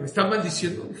 ¿me está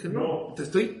maldiciendo? Dije, no, te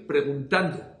estoy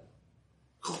preguntando.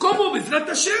 Dijo, ¿cómo? Bezrat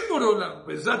Hashem, Borola.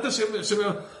 Bezrat Hashem,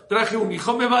 traje un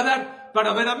hijo, me va a dar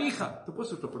para ver a mi hija. ¿Te puedo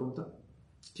hacer otra pregunta?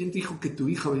 ¿Quién dijo que tu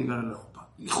hija va a llegar a la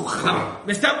Jupa? Dijo,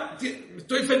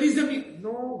 estoy feliz de mí.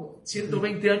 No,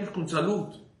 120 años con salud.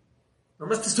 Nada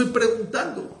más te estoy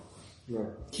preguntando.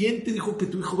 ¿Quién te dijo que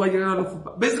tu hijo va a llegar a la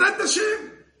Jupa? Bezrat Hashem.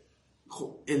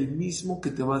 Dijo, el mismo que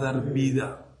te va a dar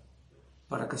vida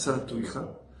para casar a tu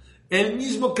hija, el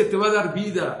mismo que te va a dar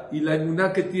vida y la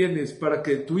emuná que tienes para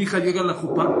que tu hija llegue a la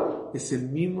Jupa, es el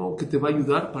mismo que te va a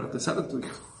ayudar para casar a tu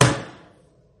hija.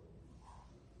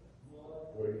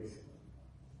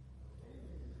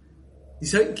 ¿Y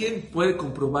saben quién puede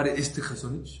comprobar este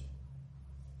Chazon Ish?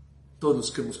 Todos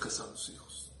los que hemos casado a los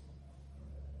hijos.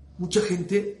 Mucha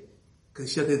gente que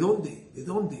decía, ¿de dónde?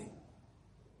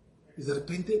 Y de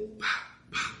repente,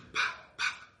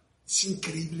 es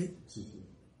increíble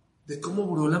de cómo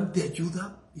Borolam te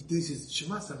ayuda y te dices,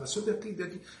 Shema, salvación de aquí y de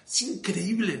aquí. Es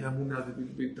increíble la emuná de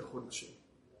Bitachon Hashem.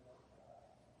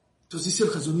 Entonces dice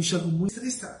el Chazon Ish algo muy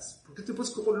estresas. ¿Por qué te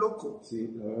pones como loco?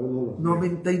 Sí, la verdad no.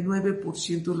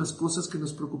 99% de las cosas que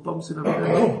nos preocupamos en la vida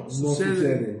no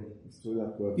suceden. Estoy de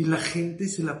acuerdo. Y la gente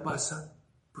se la pasa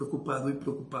preocupado.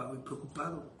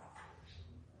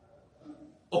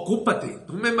 Ocúpate,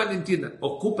 no me malentiendan,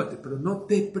 ocúpate, pero no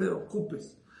te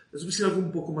preocupes. Les voy a decir algo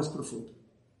un poco más profundo.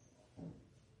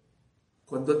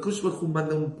 Cuando Akadosh Baruj Hu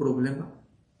manda un problema,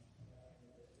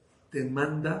 te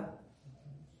manda,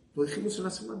 lo dijimos en la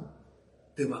semana,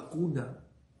 te vacuna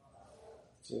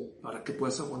para que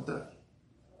puedas aguantar.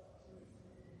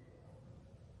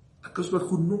 Akadosh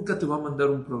Baruj Hu nunca te va a mandar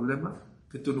un problema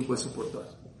que tú no puedes soportar.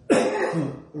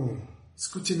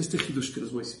 Escuchen este hidush que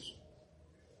les voy a decir.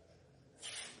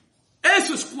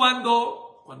 eso es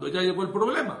cuando ya llegó el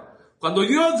problema. Cuando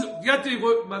Dios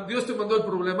te mandó el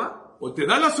problema, o te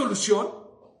da la solución,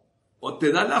 o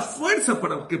te da la fuerza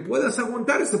para que puedas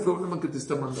aguantar ese problema que te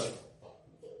está mandando.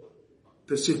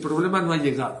 Pero si el problema no ha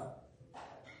llegado,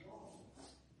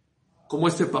 como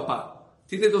este papá,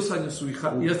 tiene 2 años su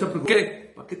hija y ya está preocupada.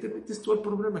 ¿Qué? ¿Para qué te metes tú al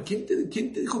problema? ¿Quién te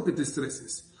dijo que te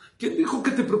estreses? ¿Quién dijo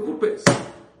que te preocupes?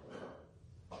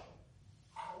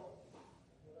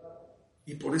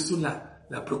 Y por eso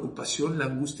la preocupación, la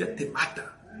angustia te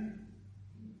mata.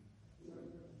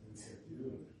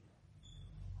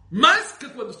 Más que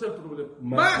cuando está el problema.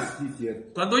 Más. Sí,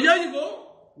 cierto. Cuando ya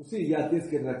llegó, Sí, ya tienes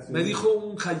que reaccionar. me dijo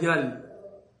un hayal,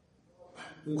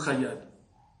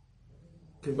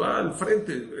 que va al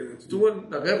frente, estuvo en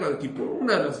la guerra de Kipur,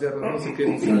 una de las guerras, no sé qué,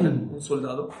 un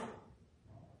soldado.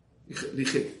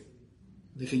 Dije,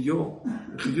 yo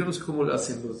no sé cómo lo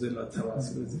hacen los de la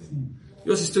Tabas.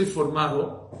 Yo sí estoy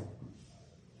formado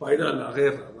para ir a la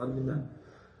guerra,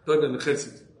 estoy en el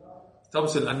ejército.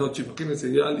 Estamos en la noche,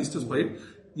 imagínense, ya listos para ir.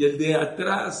 Y el de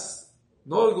atrás,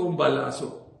 no oigo un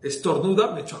balazo,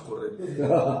 estornuda, me echo a correr.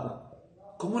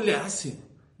 ¿Cómo le hacen?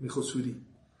 Me dijo Suri.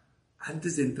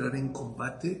 Antes de entrar en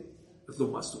combate, es lo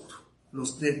más duro.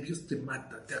 Los nervios te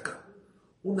matan, te acaban.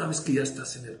 Una vez que ya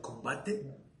estás en el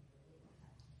combate,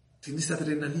 tienes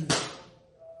adrenalina.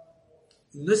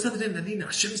 No es adrenalina,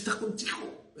 Hashem está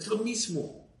contigo. Es lo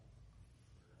mismo.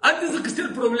 Antes de que esté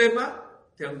el problema,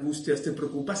 te angustias, te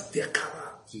preocupas, te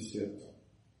acaba. Sí, cierto.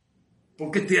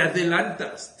 Porque te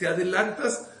adelantas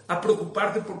a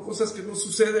preocuparte por cosas que no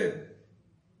suceden.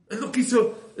 Es lo que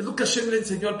Hashem le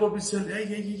enseñó al pueblo Israel.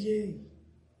 ¡Ey!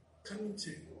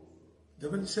 Cálmense.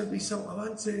 Deben ser avisados,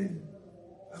 avancen.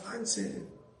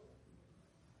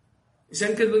 ¿Y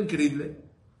saben qué es lo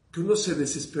increíble? Que uno se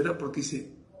desespera porque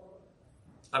dice,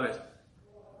 a ver,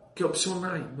 ¿qué opción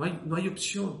hay? No hay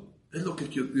opción. Es lo que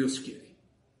Dios quiere.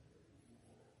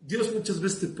 Dios muchas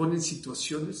veces te pone en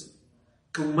situaciones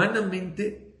que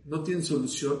humanamente no tienen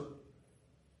solución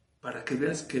para que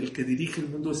veas que el que dirige el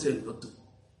mundo es Él, no tú.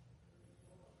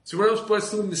 Si hubiéramos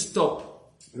puesto un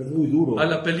stop es muy duro. a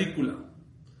la película,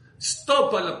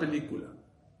 stop a la película,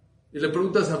 y le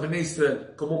preguntas a Bené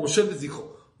Israel, como Moshe les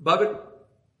dijo, va a haber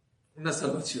una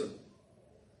salvación.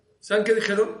 ¿Saben qué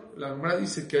dijeron? La Gemara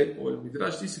dice que o el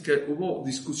Midrash dice que hubo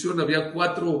discusión, había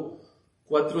cuatro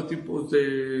tipos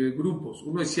de grupos.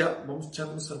 Uno decía, vamos a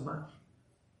echarnos al mar,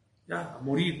 ya, a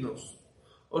morirnos.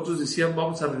 Otros decían,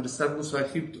 vamos a regresarnos a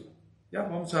Egipto, ya,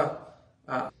 vamos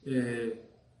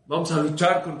a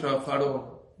luchar contra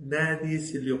Faraón. Nadie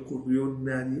se le ocurrió,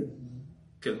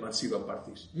 que el mar se iba a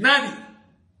partir. Nadie.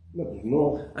 No, pues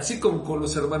no. Así como con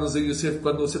los hermanos de Yosef,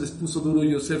 cuando se les puso duro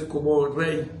Yosef como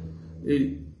rey,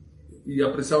 y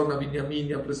apresaron a Binyamin,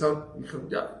 dijeron,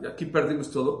 ya, aquí perdimos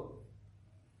todo.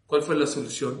 ¿Cuál fue la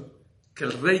solución? Que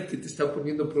el rey que te está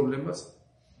poniendo problemas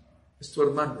es tu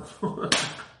hermano.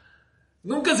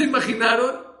 Nunca se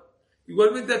imaginaron,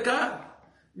 igualmente acá,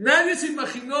 nadie se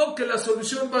imaginó que la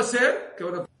solución va a ser, que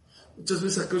ahora muchas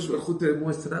veces Akadosh Baruj Hu te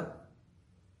demuestra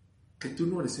que tú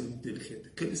no eres el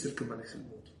inteligente, que Él es el que maneja el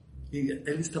mundo. Y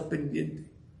Él está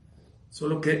pendiente.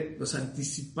 Solo que nos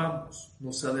anticipamos,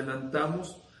 nos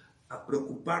adelantamos a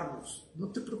preocuparnos.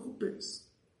 No te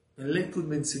preocupes. En Lakewood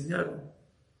me enseñaron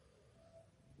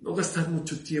no gastar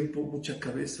mucho tiempo, mucha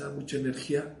cabeza, mucha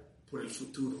energía por el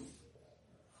futuro.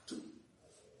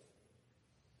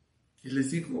 Y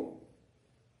les digo,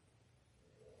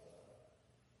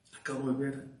 acabo de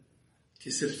ver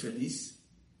que ser feliz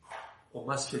o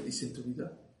más feliz en tu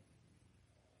vida,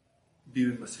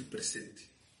 vive más el presente.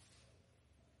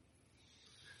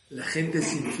 La gente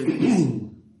es infeliz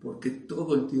porque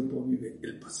todo el tiempo vive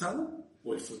el pasado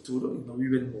o el futuro y no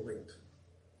vive el momento.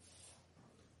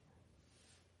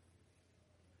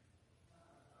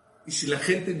 Y si la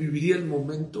gente viviría el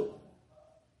momento,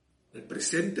 el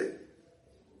presente,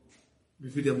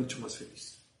 viviría mucho más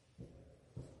feliz.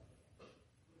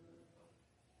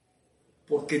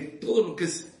 Porque todo lo que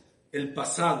es el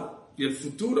pasado y el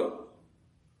futuro,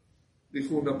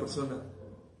 dijo una persona,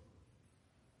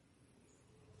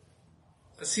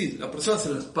 así, la persona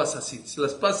se las pasa así, se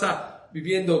las pasa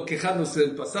viviendo, quejándose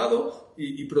del pasado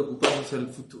y preocupándose del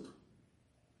futuro.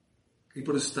 Y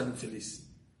por eso están infelices.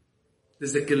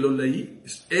 Desde que lo leí,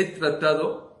 he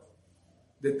tratado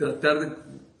de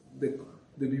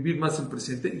vivir más el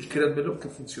presente y créanmelo que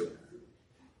funciona.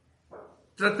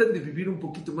 Traten de vivir un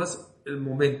poquito más el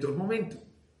momento.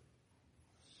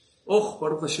 Ojo,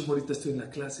 Baruch Hashem, ahorita estoy en la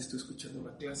clase, estoy escuchando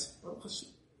la clase. Baruch Hashem.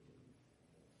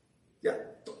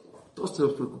 Ya, todos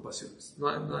tenemos preocupaciones. No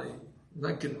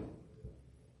hay que no.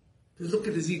 Es lo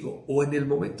que les digo, o en el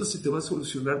momento se te va a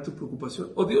solucionar tu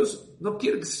preocupación, o Dios no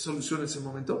quiere que se solucione ese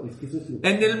momento.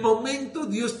 En el momento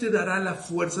Dios te dará las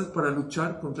fuerzas para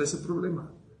luchar contra ese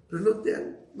problema. Pero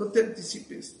no te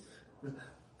anticipes.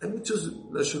 Hay muchos,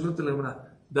 la shonot en la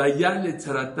Gemara, Dayale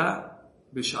tzarata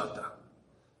beshata.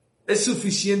 Es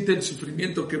suficiente el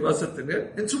sufrimiento que vas a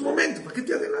tener en su momento. ¿Para qué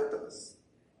te adelantas?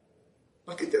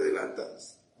 ¿Para qué te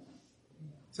adelantas?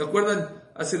 ¿Se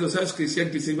acuerdan hace 2 años que decían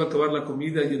que se iba a acabar la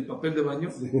comida y el papel de baño?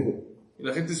 Sí. Y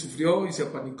la gente sufrió y se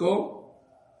apanicó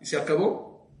y se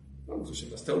acabó. Bueno,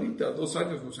 pues hasta ahorita, 2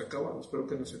 años no se acaban, espero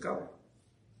que no se acabe.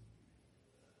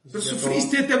 Pero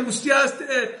sufriste, te angustiaste,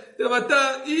 te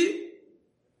mataste y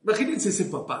imagínense ese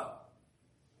papá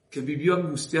que vivió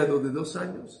angustiado de 2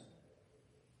 años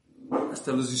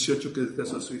hasta los 18 que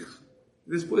casó a su hija.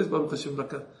 Y después Baruch Hashem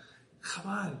acá.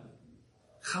 Jabal.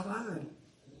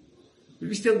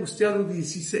 Viviste angustiado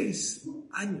 16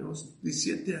 años,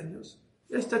 17 años.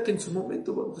 Ya está que en su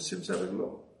momento Baruch Hashem se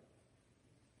arregló.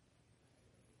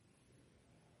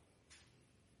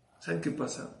 ¿Saben qué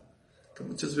pasa? Que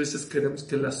muchas veces queremos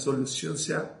que la solución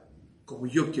sea como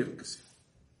yo quiero que sea.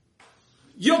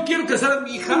 Yo quiero casar a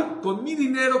mi hija con mi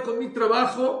dinero, con mi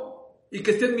trabajo, y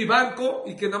que esté en mi banco,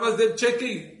 y que nada más dé el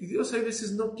cheque, y Dios a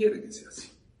veces no quiere que sea así.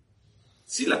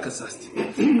 Sí la casaste.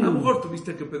 A lo mejor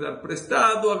tuviste que pedir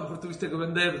prestado, a lo mejor tuviste que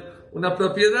vender una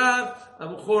propiedad, a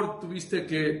lo mejor tuviste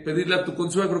que pedirle a tu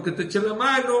consuegro que te eche la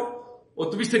mano, o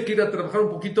tuviste que ir a trabajar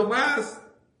un poquito más.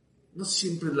 No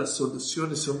siempre las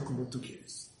soluciones son como tú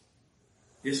quieres.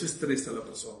 Y eso estresa a la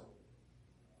persona.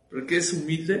 Pero el que es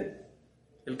humilde,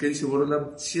 el que dice,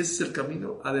 bueno, si ese es el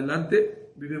camino,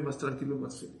 adelante, vive más tranquilo y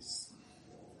más feliz.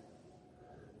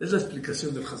 Es la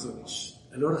explicación del Hazon Ish.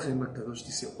 El Or HaChaim HaKadosh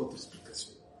dice otra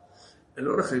explicación. El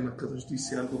Or HaChaim HaKadosh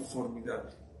dice algo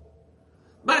formidable.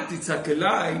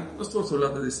 No estamos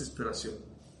hablando de desesperación.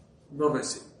 No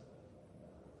recen.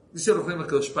 Dice el Or HaChaim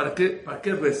HaKadosh, ¿para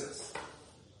qué rezas?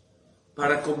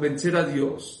 Para convencer a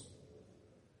Dios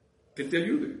que te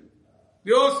ayude.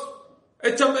 Dios,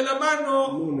 échame la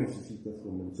mano. No necesitas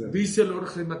convencer. Dice el Or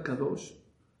HaChaim HaKadosh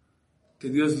que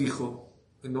Dios dijo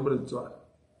en nombre de Zohar,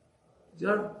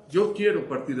 ya, yo quiero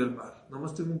partir del mar. Nada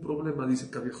más tengo un problema,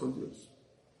 dice Kaviejo Dios.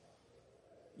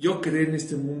 Yo creé en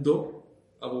este mundo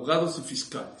abogados y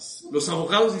fiscales. Los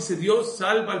abogados dicen, Dios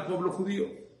salva al pueblo judío.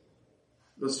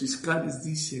 Los fiscales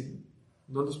dicen,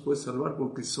 no los puedes salvar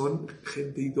porque son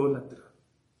gente idólatra.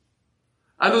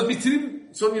 A los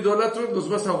mitrim son idólatras, ¿los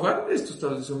vas a ahogar? Estos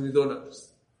tal son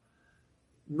idólatras.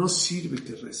 No sirve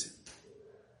que recen.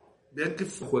 Vean qué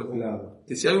juego. Claro.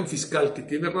 Que si hay un fiscal que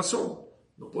tiene razón,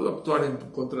 no puedo actuar en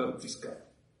contra del fiscal.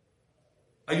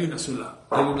 Hay una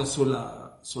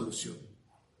sola solución.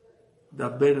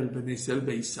 Daber el Beneisel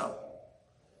Beisab.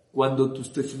 Cuando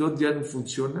tus tefilot ya no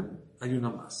funcionan, hay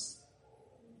una más.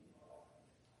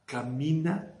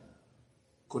 Camina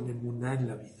con emuná en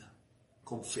la vida,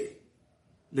 con fe.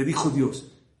 Le dijo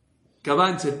Dios, que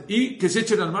avancen y que se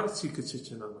echen al mar. Sí, que se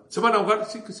echen al mar. ¿Se van a ahogar?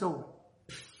 Sí, que se ahogan.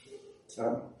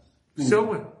 Se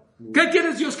ahogan. ¿Qué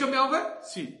quieres, Dios, que me ahogue?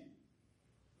 Sí.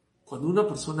 Cuando una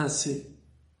persona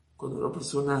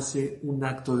hace un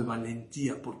acto de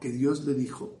valentía porque Dios le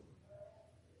dijo,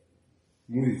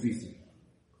 muy difícil.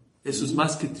 Eso es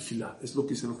más que tefilá, es lo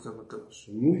que dice los Kadosh.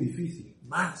 Muy difícil.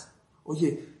 Más.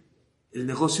 Oye, el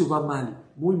negocio va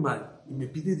mal, muy mal, y me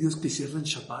pide Dios que cierre en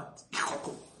Shabbat.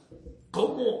 Hijo,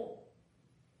 ¿Cómo?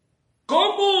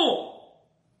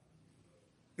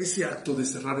 Ese acto de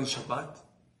cerrar en Shabbat,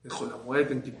 en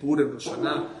Jolamuet, en Kippur, en Rosh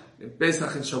Hashanah, en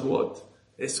Pesach, en Shavuot,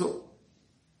 eso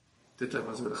te trae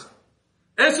más verja.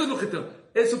 Eso es lo que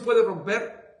eso puede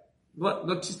romper.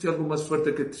 No existe algo más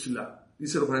fuerte que tefilá.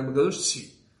 Dice el Rav Kadosh,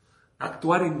 sí.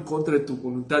 Actuar en contra de tu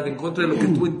voluntad, en contra de lo que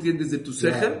tú entiendes de tu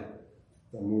seher,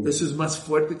 eso es más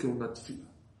fuerte que una tefilá.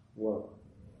 Wow.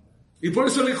 Y por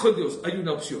eso le dijo Dios, hay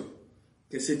una opción,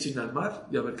 que se echen al mar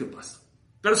y a ver qué pasa.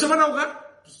 Pero se van a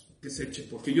ahogar, pues que se echen,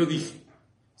 porque yo dije,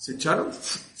 se echaron,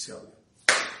 se ahogan.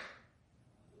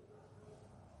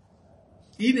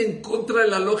 Ir en contra de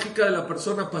la lógica de la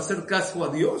persona para hacer caso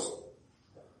a Dios,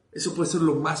 eso puede ser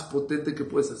lo más potente que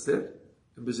puedes hacer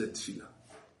en vez de tefilá.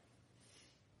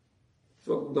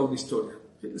 Voy a contar una historia.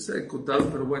 Les he contado,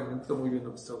 pero bueno, entra muy bien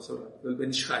lo que estamos hablando. Del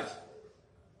Ben Ish Chai.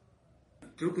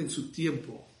 Creo que en su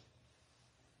tiempo,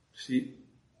 sí,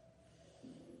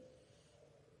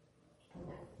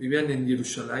 vivían en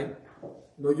Jerusalén,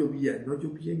 no llovía.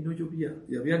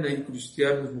 Y habían ahí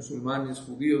cristianos, musulmanes,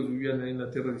 judíos, vivían ahí en la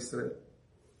tierra de Israel.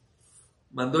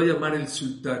 Mandó a llamar el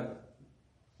sultán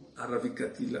a Rabbi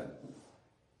Katila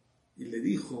y le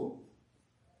dijo,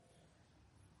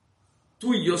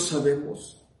 tú y yo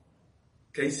sabemos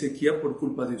que hay sequía por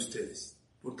culpa de ustedes.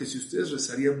 Porque si ustedes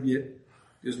rezarían bien,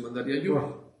 Dios mandaría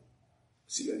lluvia.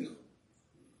 Así le dijo.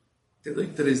 Te doy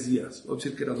 3 días, voy a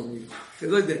decir que era domingo. Te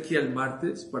doy de aquí al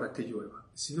martes para que llueva.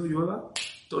 Si no llueva,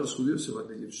 todos los judíos se van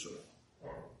de Jerusalén.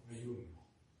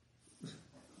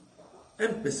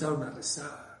 Empezaron a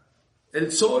rezar.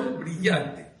 El sol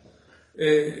brillante.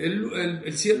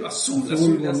 El cielo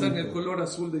azul, ya saben el color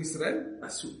azul de Israel,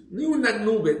 azul. Ni una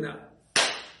nube, nada.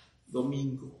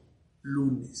 Domingo,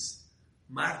 lunes,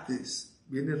 martes,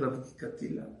 viene Rabbi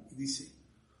Katila y dice,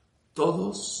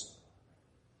 todos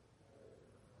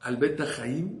al Bet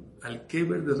Haim, al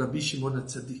Keber de Rabbi Shimon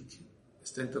HaTzadik,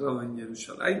 está enterrado en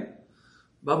Jerusalén,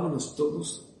 vámonos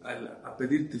todos a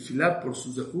pedir tefilá por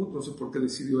sus dejud, no sé por qué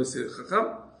decidió ese jajam,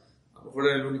 a lo mejor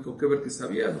era el único Keber que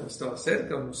sabía, no estaba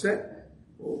cerca, no sé,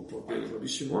 o porque el Rabbi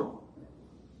Shimon,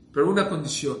 pero una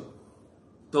condición,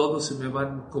 todos se me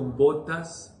van con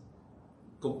botas,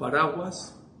 con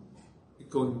paraguas y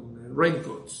con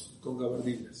raincoats, con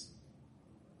gabardinas.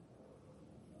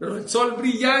 Pero el sol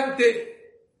brillante,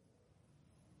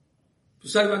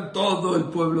 pues salvan todo el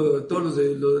pueblo, todos los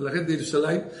de la gente de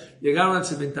Jerusalén, llegaron al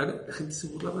cementerio, la gente se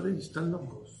burlaba de ellos, están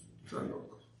locos.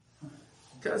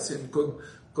 ¿Qué hacen?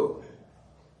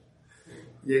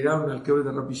 Llegaron al Keber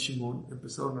de Rabbi Shimon,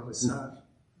 empezaron a rezar,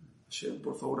 Hashem,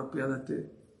 por favor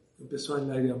apiádate. Empezó el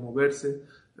aire a moverse,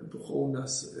 empujó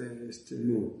unas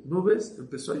nubes,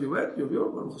 empezó a llover,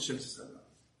 llovió, Baruch Hashem se salva.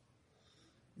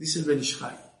 Dice el Ben Ish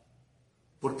Chai,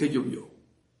 ¿por qué llovió?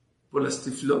 ¿Por las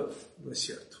tiflot? No es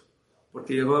cierto,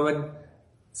 porque llevaban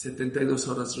 72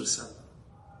 horas rezando.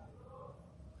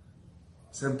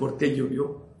 ¿Saben por qué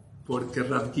llovió? Porque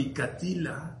Rabbi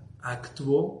Katila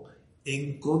actuó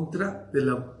en contra de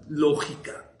la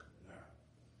lógica.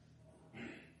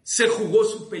 Se jugó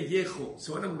su pellejo,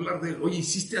 se van a burlar de él. Oye,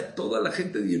 hiciste a toda la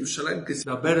gente de Jerusalén que se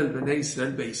va a ver el Bnei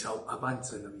Israel Beisau,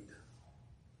 avanza en la vida.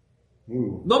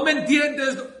 ¿No me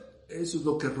entiendes? Eso es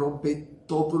lo que rompe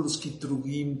todos los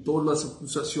kitrugim, todas las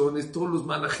acusaciones, todos los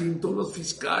malachim, todos los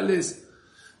fiscales.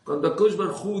 Cuando Akadosh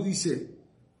Baruj Hu dice,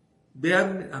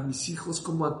 vean a mis hijos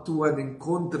cómo actúan en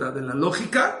contra de la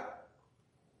lógica,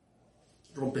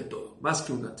 rompe todo, más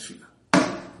que una tefila.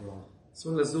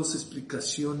 Son las dos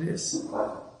explicaciones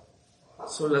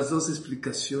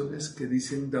que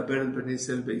dicen Daber el Bnei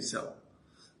Israel Beisau.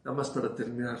 Nada más para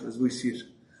terminar, les voy a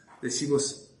decir,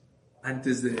 decimos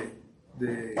antes de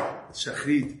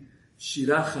Shachrit,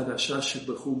 Shirah Hadashah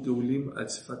Shebechu Geulim al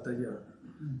Sefat Hayam.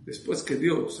 Después que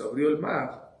Dios abrió el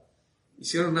mar,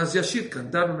 hicieron Az Yashir,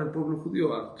 cantaron al pueblo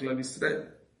judío, a Klal Israel.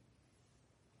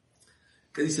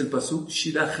 ¿Qué dice el pasuk?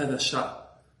 Shirah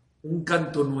Hadashah, un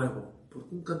canto nuevo. ¿Por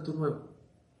qué un canto nuevo?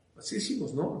 Así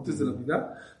decimos, ¿no? Antes de la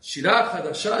vida. Shirah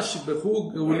Hadashah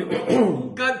Shebechu Geulim.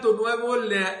 Un canto nuevo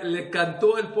le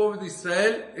cantó el pueblo de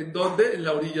Israel. ¿En dónde? En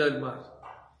la orilla del mar.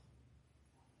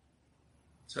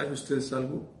 ¿Saben ustedes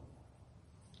algo?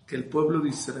 Que el pueblo de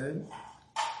Israel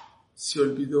se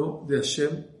olvidó de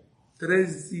Hashem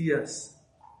 3 días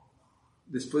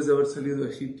después de haber salido de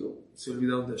Egipto. Se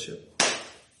olvidaron de Hashem.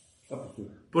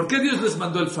 ¿Por qué Dios les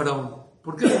mandó el faraón?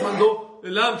 ¿Por qué les mandó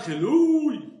el ángel?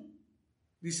 ¡Uy!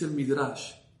 Dice el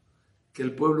Midrash que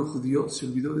el pueblo judío se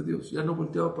olvidó de Dios. Ya no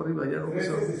volteaba para arriba, ya no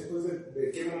pensaba. ¿3 días después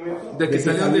de qué momento? De que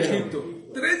salieron de Egipto.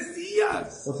 3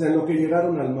 días. O sea, en lo que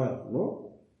llegaron al mar, ¿no?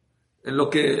 En lo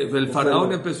que el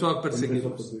faraón empezó a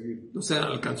perseguirlos. O sea,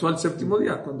 alcanzó al 7º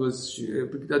día, cuando es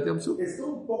Pikitat Yam Suf. Es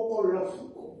un poco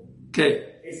lógico.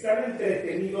 ¿Qué? Están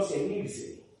entretenidos en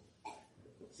irse.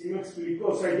 ¿Sí me explico?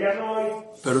 O sea, ya no hay...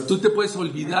 Pero tú te puedes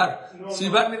olvidar. No, si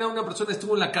va a mirar una persona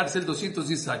estuvo en la cárcel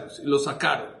 210 años y lo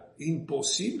sacaron.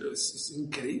 Imposible, es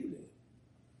increíble.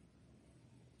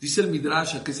 Dice el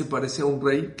Midrash a que se parece a un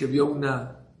rey que vio a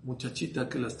una muchachita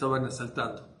que la estaban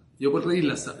asaltando. Llegó el rey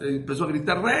y empezó a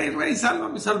gritar, rey,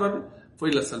 sálvame. Fue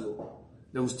y la salvó.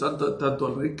 Le gustó tanto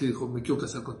al rey que dijo, me quiero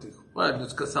casar contigo. Bueno,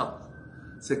 nos casamos.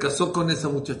 Se casó con esa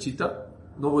muchachita,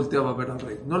 no volteaba a ver al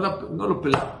rey. No lo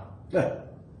pelaba.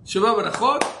 Sheba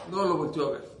Barajot, no lo volteó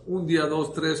a ver. 1 día,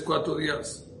 2, 3, 4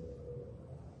 días.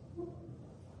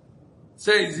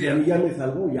 6 días. Ya me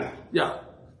salvó, Ya.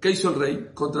 ¿Qué hizo el rey?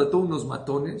 Contrató unos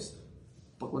matones.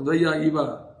 Cuando ella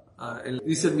iba,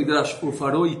 dice el Midrash,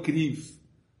 Ufaró y Kriv.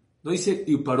 No dice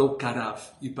Ufaró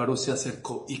Karaf. Ufaró se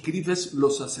acercó. Y Kriv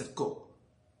los acercó.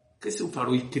 ¿Qué es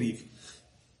Ufaró y Kriv?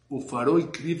 Ufaró y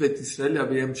Kriv et Israel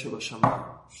Abiam Shebashamay.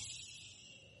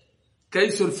 ¿Qué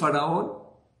hizo el faraón?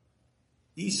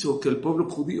 Hizo que el pueblo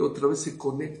judío otra vez se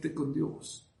conecte con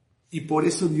Dios. Y por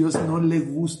eso Dios no le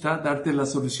gusta darte la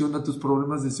solución a tus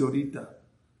problemas desde ahorita.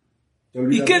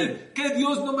 ¿Y qué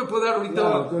Dios no me puede dar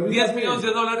ahorita 10 millones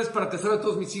de dólares para casar a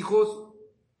todos mis hijos?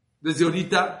 Desde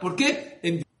ahorita. ¿Por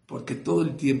qué? Porque todo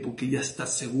el tiempo que ya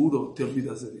estás seguro, te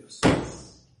olvidas de Dios.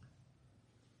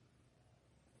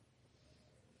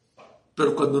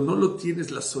 Pero cuando no lo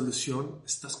tienes la solución,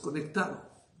 estás conectado.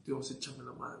 Dios, échame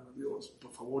la mano. Dios,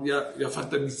 por favor, ya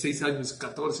faltan 16 años,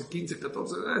 14, 15,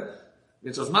 14.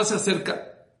 Mientras más se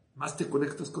acerca, más te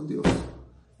conectas con Dios.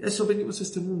 Y a eso venimos a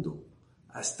este mundo,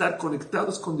 a estar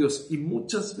conectados con Dios. Y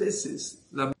muchas veces,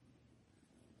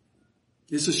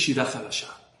 eso es Shirah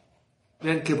Hadashah.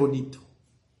 Vean qué bonito.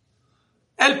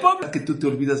 El pobre que tú te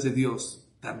olvidas de Dios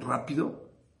tan rápido,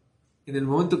 en el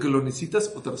momento que lo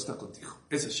necesitas, otro está contigo.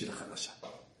 Eso es Shirah Hadashah.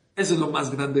 Eso es lo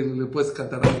más grande que le puedes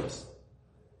cantar a Dios.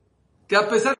 Que a pesar